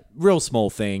 yeah. Real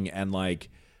small thing, and like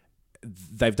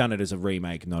they've done it as a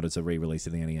remake, not as a re-release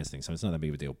of the NES thing, so it's not that big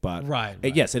of a deal. But Right.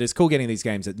 yes, it is cool getting these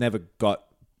games that never got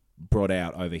brought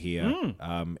out over here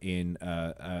in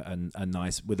a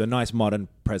nice modern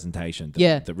presentation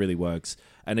that really works,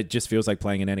 and it just feels like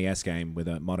playing an NES game with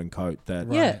a modern coat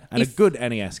that Yeah. and a good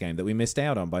NES game that we missed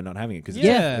out on by not having it, because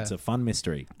Yeah. it's a fun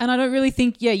mystery. And I don't really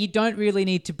think, you don't really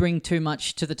need to bring too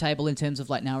much to the table in terms of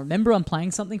like, now remember I'm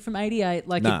playing something from 88.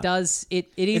 Like Nah. it does,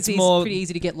 it It's is more pretty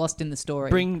easy to get lost in the story.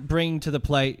 Bring to the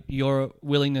plate your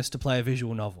willingness to play a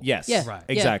visual novel. Yes, Yeah. Right.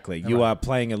 exactly. You are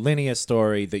playing a linear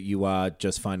story that you are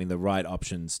just finding the right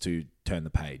options to turn the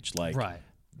page. Like, Right.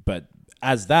 But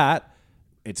as that,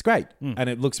 it's great, and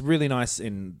it looks really nice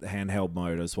in handheld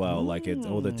mode as well. Like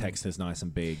all the text is nice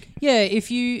and big. Yeah,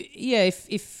 if you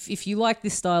like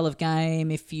this style of game,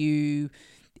 if you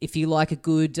like a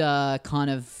good kind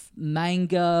of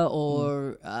manga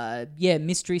or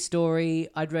mystery story,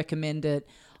 I'd recommend it.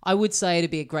 I would say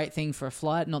it'd be a great thing for a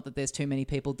flight. Not that there's too many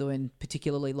people doing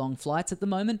particularly long flights at the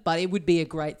moment, but it would be a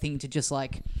great thing to just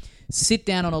like sit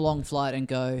down on a long flight and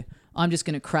go, I'm just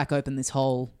going to crack open this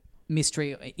whole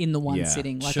mystery in the one Yeah,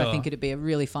 sitting. Like, sure. I think it'd be a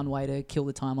really fun way to kill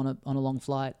the time on a long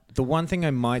flight. The one thing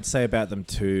I might say about them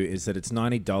too is that it's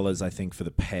 $90, I think, for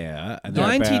the pair. And they're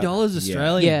 $90 about-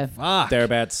 Australian. Yeah. Fuck. They're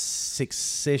about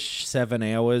 6-ish, 7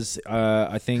 hours,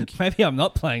 I think, Maybe I'm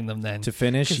not playing them then. to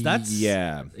finish. 'Cause that's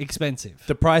Yeah. expensive.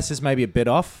 The price is maybe a bit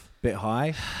off, bit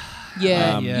high.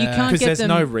 Yeah, Yeah. you can't Because get there's them.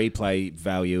 no replay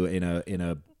value in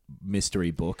a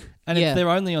mystery book. And Yeah. they're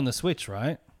only on the Switch,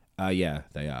 right? Yeah,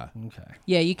 they are. Okay.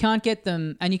 Yeah, you can't get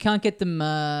them, and you can't get them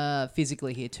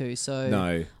physically here too. So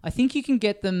No. I think you can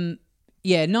get them.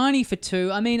 Yeah, 90 for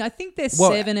two. I mean, I think they're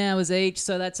Well, 7 hours each,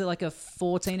 so that's like a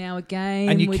 14-hour game.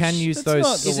 And you which can use That's those.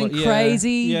 not the isn't Yeah.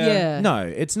 crazy. Yeah. Yeah. No,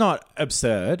 it's not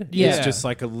absurd. Yeah. It's just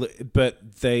like but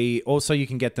they also, you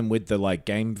can get them with the like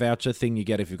game voucher thing you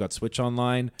get if you've got Switch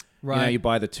Online. You know, Right. you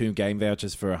buy the 2 game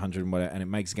vouchers for 100 and whatever, and it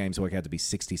makes games work out to be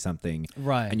 60 something.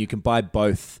 Right. And you can buy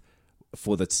both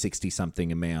for the 60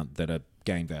 something amount that a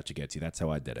game voucher gets you. That's how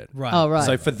I did it. Right. Oh, right.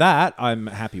 So for that, I'm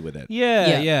happy with it.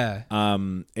 Yeah.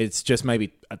 It's just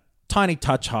maybe a tiny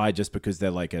touch high just because they're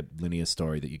like a linear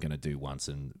story that you're going to do once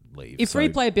and leave. If So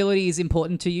replayability is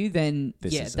important to you, then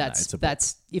This yeah, is that's a book.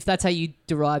 that's if that's how you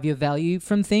derive your value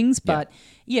from things. But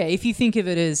yeah, if you think of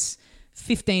it as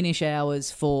 15-ish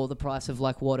hours for the price of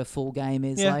like what a full game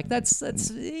is, Yeah. like that's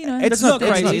you know, It's not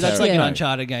it's crazy. not That's like terrible. an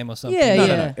Uncharted game or something. Yeah, No,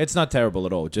 yeah. no, it's not terrible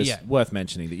at all. Just Yeah. worth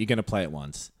mentioning that you're going to play it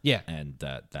once. Yeah. And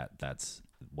that's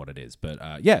what it is. But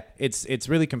yeah, it's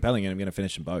really compelling, and I'm going to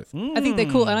finish them both. I think they're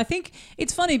cool. And I think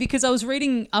it's funny because I was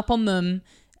reading up on them.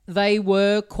 They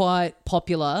were quite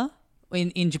popular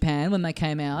in Japan when they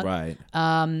came out. Right.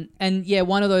 And yeah,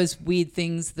 one of those weird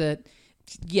things that,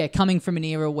 yeah, coming from an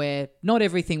era where not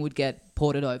everything would get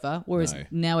ported over, whereas No.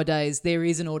 nowadays there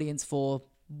is an audience for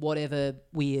whatever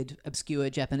weird, obscure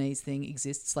Japanese thing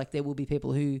exists. Like there will be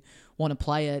people who want to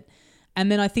play it.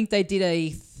 And then I think they did a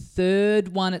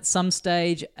third one at some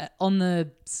stage on the,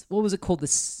 what was it called? The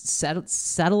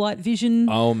Satellite Vision?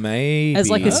 Oh, maybe. As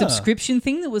like a Ah. subscription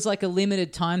thing that was like a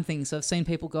limited time thing. So I've seen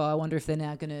people go, I wonder if they're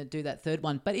now going to do that third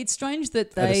one. But it's strange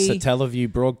that At a they...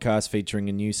 Satellaview broadcast featuring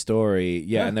a new story.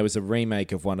 Yeah, Yeah. and there was a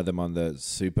remake of one of them on the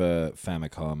Super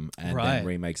Famicom, and Right. then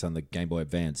remakes on the Game Boy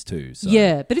Advance too. So.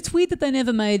 Yeah, but it's weird that they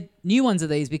never made new ones of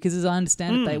these because, as I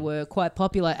understand it, they were quite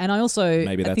popular. And I also,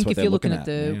 Maybe I that's think what if they're you're looking looking at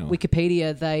the at now. Wikipedia,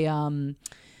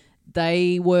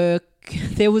 they were.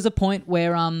 There was a point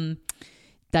where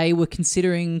they were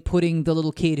considering putting the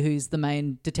little kid who's the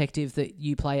main detective that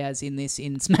you play as in this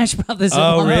in Smash Brothers. Oh,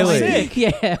 at one really? point. Sick.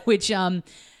 Yeah, which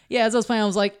as I was playing, I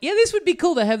was like, yeah, this would be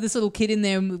cool to have this little kid in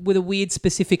there with a weird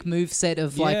specific move set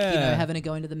of like, Yeah. having to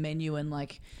go into the menu and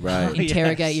like Right.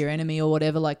 interrogate Yes. your enemy or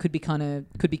whatever. Like, could be kind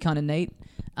of neat.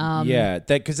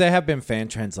 Because there have been fan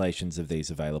translations of these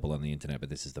available on the internet, but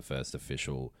this is the first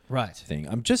official Right. thing.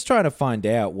 I'm just trying to find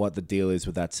out what the deal is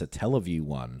with that Satellaview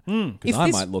one, If because I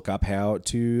this- might look up how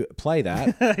to play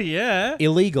that Yeah.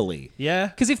 illegally. Yeah.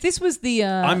 Because if this was the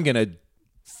I'm gonna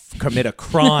commit a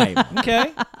crime.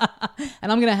 Okay.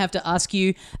 and I'm going to have to ask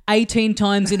you 18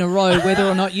 times in a row whether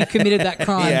or not you committed that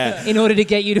crime Yeah. in order to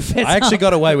get you to fess I actually up.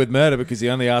 got away with murder because he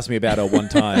only asked me about it one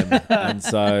time, and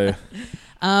so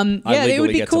I Yeah, it legally would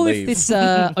be get to cool if leave. this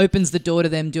opens the door to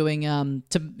them doing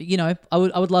I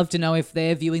would love to know if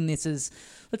they're viewing this as,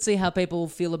 let's see how people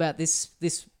feel about this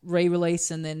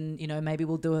re-release, and then maybe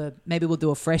we'll do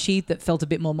a freshie that felt a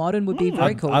bit more modern. Would be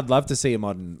very cool. I'd love to see a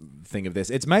modern thing of this.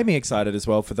 It's made me excited as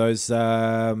well for those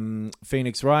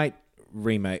Phoenix Wright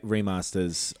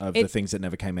remasters of the things that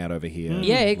never came out over here.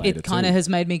 Yeah, later it kind of too. has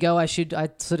made me go. I sort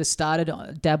of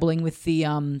started dabbling with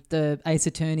the Ace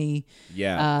Attorney,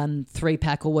 Yeah.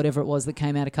 3-pack or whatever it was that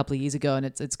came out a couple of years ago, and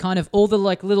it's kind of all the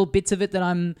like little bits of it that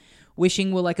I'm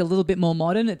wishing were like a little bit more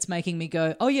modern. It's making me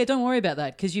go, oh yeah, don't worry about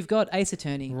that because you've got Ace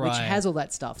Attorney, which Right. has all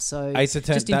that stuff. So Ace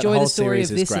Attorney- just that enjoy whole the story of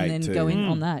series is this and great then too. go in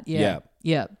on that. Yeah.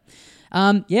 Yeah.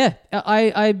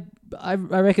 I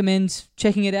recommend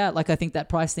checking it out. Like, I think that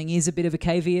price thing is a bit of a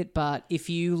caveat, but if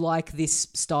you like this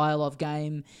style of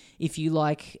game, if you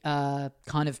like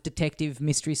kind of detective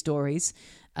mystery stories,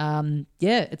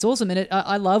 it's awesome. And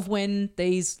I love when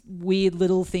these weird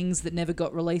little things that never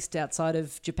got released outside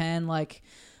of Japan, like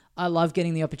I love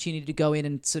getting the opportunity to go in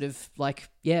and sort of like,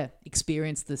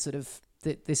 experience the sort of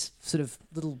this sort of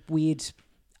little weird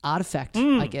artifact,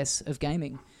 I guess, of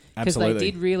gaming. Because they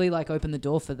Absolutely. did really like open the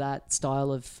door for that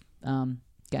style of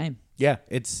game. Yeah,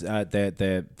 it's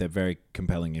they're very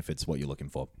compelling if it's what you're looking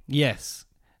for. Yes.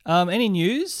 Any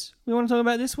news we want to talk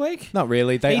about this week? Not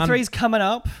really. They E3's coming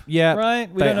up. yeah,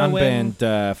 Right? We they don't know when.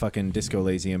 unbanned fucking Disco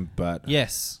Elysium, but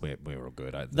Yes. we're all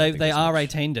good. I don't They think there's much.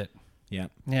 R18'd it. Yeah,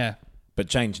 Yeah. but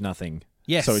changed nothing.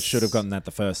 Yes. So it should have gotten that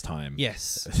the first time.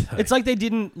 Yes. It's like they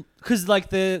didn't, because like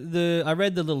the I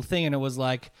read the little thing and it was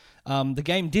like the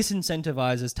game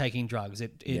disincentivizes taking drugs.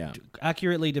 It Yeah.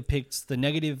 accurately depicts the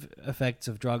negative effects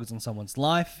of drugs on someone's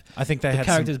life. I think they The had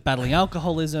characters battling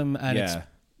alcoholism and Yeah.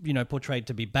 it's portrayed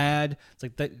to be bad. It's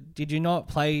like did you not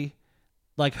play?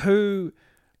 Like who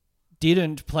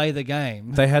didn't play the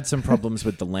game? They had some problems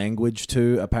with the language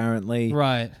too. Apparently,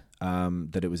 Right.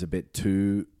 that it was a bit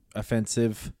too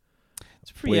offensive,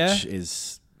 It's pretty, which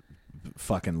is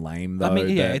fucking lame. Though, I mean,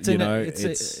 yeah, that,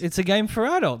 it's a game for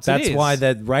adults. that's it is. why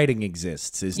the rating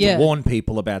exists, is Yeah. to warn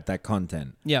people about that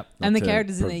content. Yep. And the to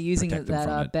characters in there using protect it them that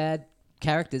from are it. bad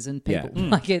characters and people. Yeah.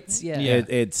 Like it's Yeah.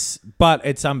 But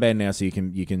it's unbanned now, so you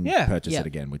can Yeah. purchase Yeah. it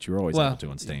again, which you're always Well, able to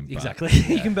on Steam. but- Exactly.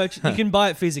 You can buy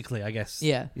it physically, I guess.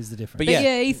 Yeah. Is the difference. But But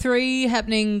yeah. yeah, E3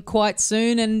 happening quite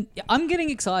soon, and I'm getting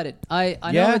excited. I know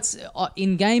Yeah. it's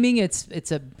in gaming.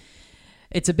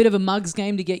 It's a bit of a mugs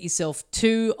game to get yourself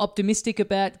too optimistic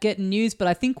about getting news, but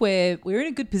I think we're in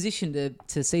a good position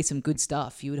to see some good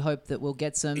stuff. You would hope that we'll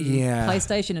get some Yeah.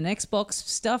 PlayStation and Xbox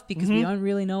stuff because we don't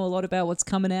really know a lot about what's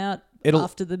coming out It'll-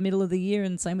 after the middle of the year,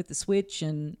 and same with the Switch.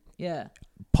 And yeah,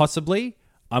 Possibly.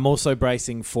 I'm also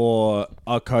bracing for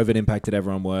COVID impacted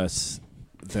everyone worse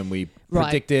than we Right.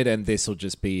 predicted, and this will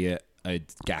just be a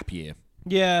gap year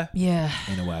Yeah. yeah.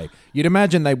 in a way. You'd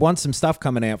imagine they want some stuff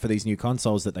coming out for these new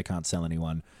consoles that they can't sell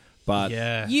anyone, but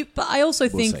Yeah. But I also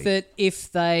We'll think see. that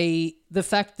the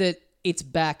fact that it's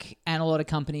back and a lot of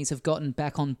companies have gotten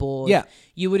back on board, Yeah.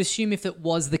 you would assume if it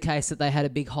was the case that they had a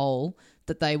big hole,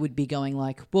 that they would be going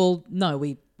like, well, no,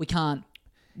 we can't.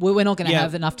 We're not going to Yeah.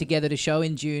 have enough together to show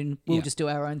in June. We'll Yeah. just do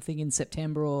our own thing in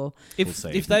September or... If see.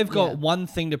 if they've got Yeah. one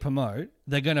thing to promote,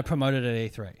 they're going to promote it at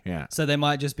E3. Yeah. So there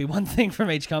might just be one thing from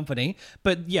each company.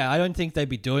 But yeah, I don't think they'd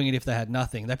be doing it if they had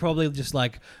nothing. They're probably just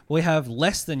like, we have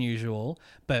less than usual,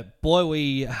 but boy,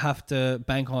 we have to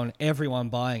bank on everyone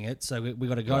buying it. So we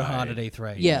got to go hard at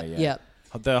E3. Yeah.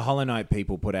 The Hollow Knight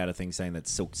people put out a thing saying that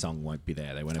Silk Song won't be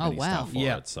there. They won't have Oh, any wow. stuff for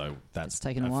Yeah. it, so that's It's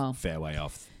taken a while. fair way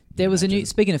off. There was a new... Imagine.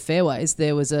 Speaking of fairways,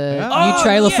 there was a Oh, new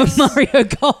trailer yes! for Mario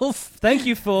Golf. Thank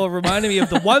you for reminding me of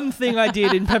the one thing I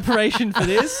did in preparation for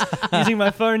this, using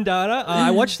my phone data.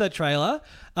 I watched that trailer.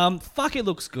 Fuck, it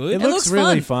looks good. It looks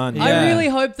really fun. Yeah. I really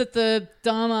hope that the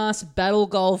dumbass battle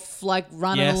golf, like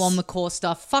running Yes. along the course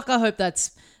stuff, I hope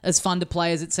that's as fun to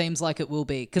play as it seems like it will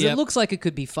be. Because Yep. it looks like it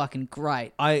could be fucking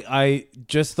great. I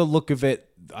just the look of it,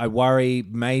 I worry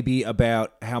maybe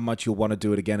about how much you'll want to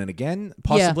do it again and again,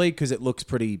 possibly, because it looks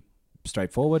pretty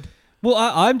straightforward. Well,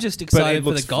 I'm just excited for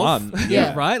looks the golf. fun.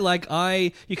 Yeah. Right? Like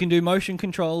you can do motion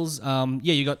controls.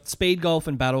 You got speed golf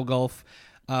and battle golf.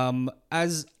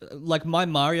 As like my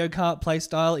Mario Kart play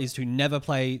style is to never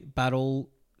play battle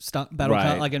Right.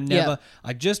 kart. Like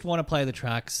I just want to play the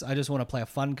tracks. I just want to play a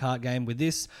fun kart game. With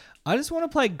this, I just want to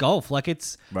play golf. Like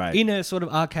it's Right. in a sort of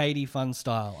arcadey fun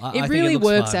style. I It think really looks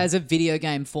works fun. as a video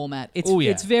game format. It's Oh, yeah.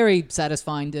 it's very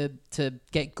satisfying to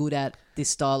get good at this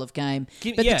style of game.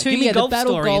 Give the me the Golf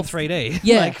battle Story golf in 3D.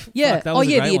 Yeah, Like, yeah. fuck, that was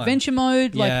a the great one. adventure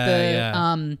mode, like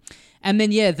Yeah, and then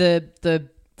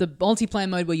the multiplayer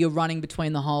mode where you're running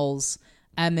between the holes,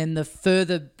 and then the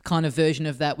further kind of version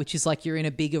of that, which is like you're in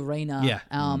a big arena. Yeah.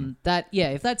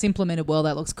 If that's implemented well,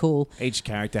 that looks cool. Each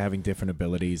character having different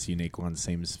abilities, unique ones,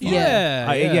 seems fun.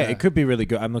 Yeah, Yeah, it could be really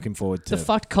good. I'm looking forward to The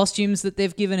fucked costumes that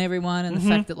they've given everyone, and the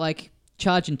fact that like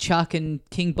Charge and Chuck and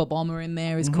King Bob-omb are in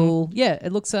there is cool. Yeah,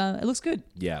 it looks good.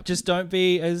 Yeah. Just don't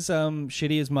be as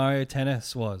shitty as Mario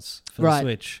Tennis was for Right. the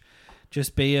Switch.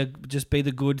 Just be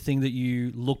the good thing that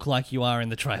you look like you are in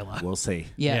the trailer. We'll see.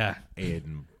 Yeah.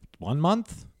 In 1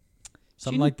 month?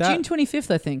 Something June, like that? June 25th,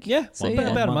 I think. Yeah, So,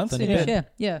 about a month. and a Yeah. bit.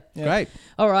 Yeah. Great.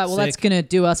 All right, well, that's Sick. going to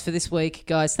do us for this week,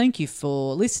 guys. Thank you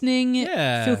for listening.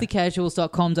 Yeah.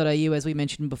 Filthycasuals.com.au, as we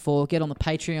mentioned before. Get on the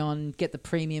Patreon, get the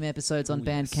premium episodes on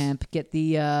Bandcamp, get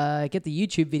the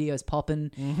YouTube videos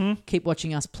popping. Keep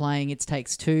watching us playing It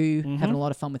Takes Two, having a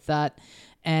lot of fun with that.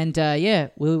 And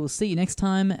we will see you next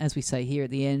time, as we say here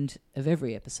at the end of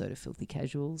every episode of Filthy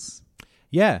Casuals.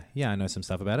 Yeah, I know some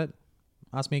stuff about it.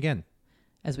 Ask me again.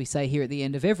 As we say here at the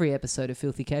end of every episode of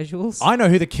Filthy Casuals. I know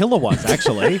who the killer was,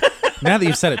 actually. Now that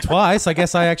you've said it twice, I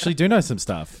guess I actually do know some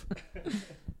stuff.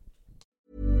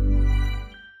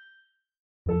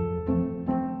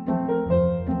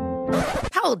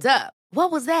 Hold up. What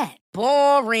was that?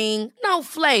 Boring. No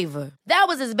flavor. That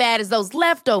was as bad as those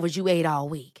leftovers you ate all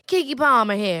week. Keke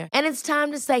Palmer here, and it's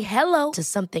time to say hello to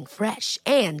something fresh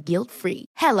and guilt-free.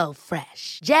 Hello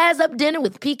Fresh. Jazz up dinner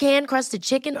with pecan-crusted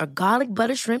chicken or garlic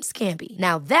butter shrimp scampi.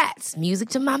 Now that's music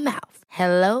to my mouth.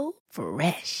 Hello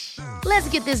Fresh. Let's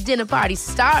get this dinner party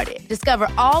started. Discover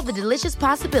all the delicious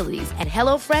possibilities at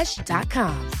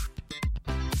hellofresh.com.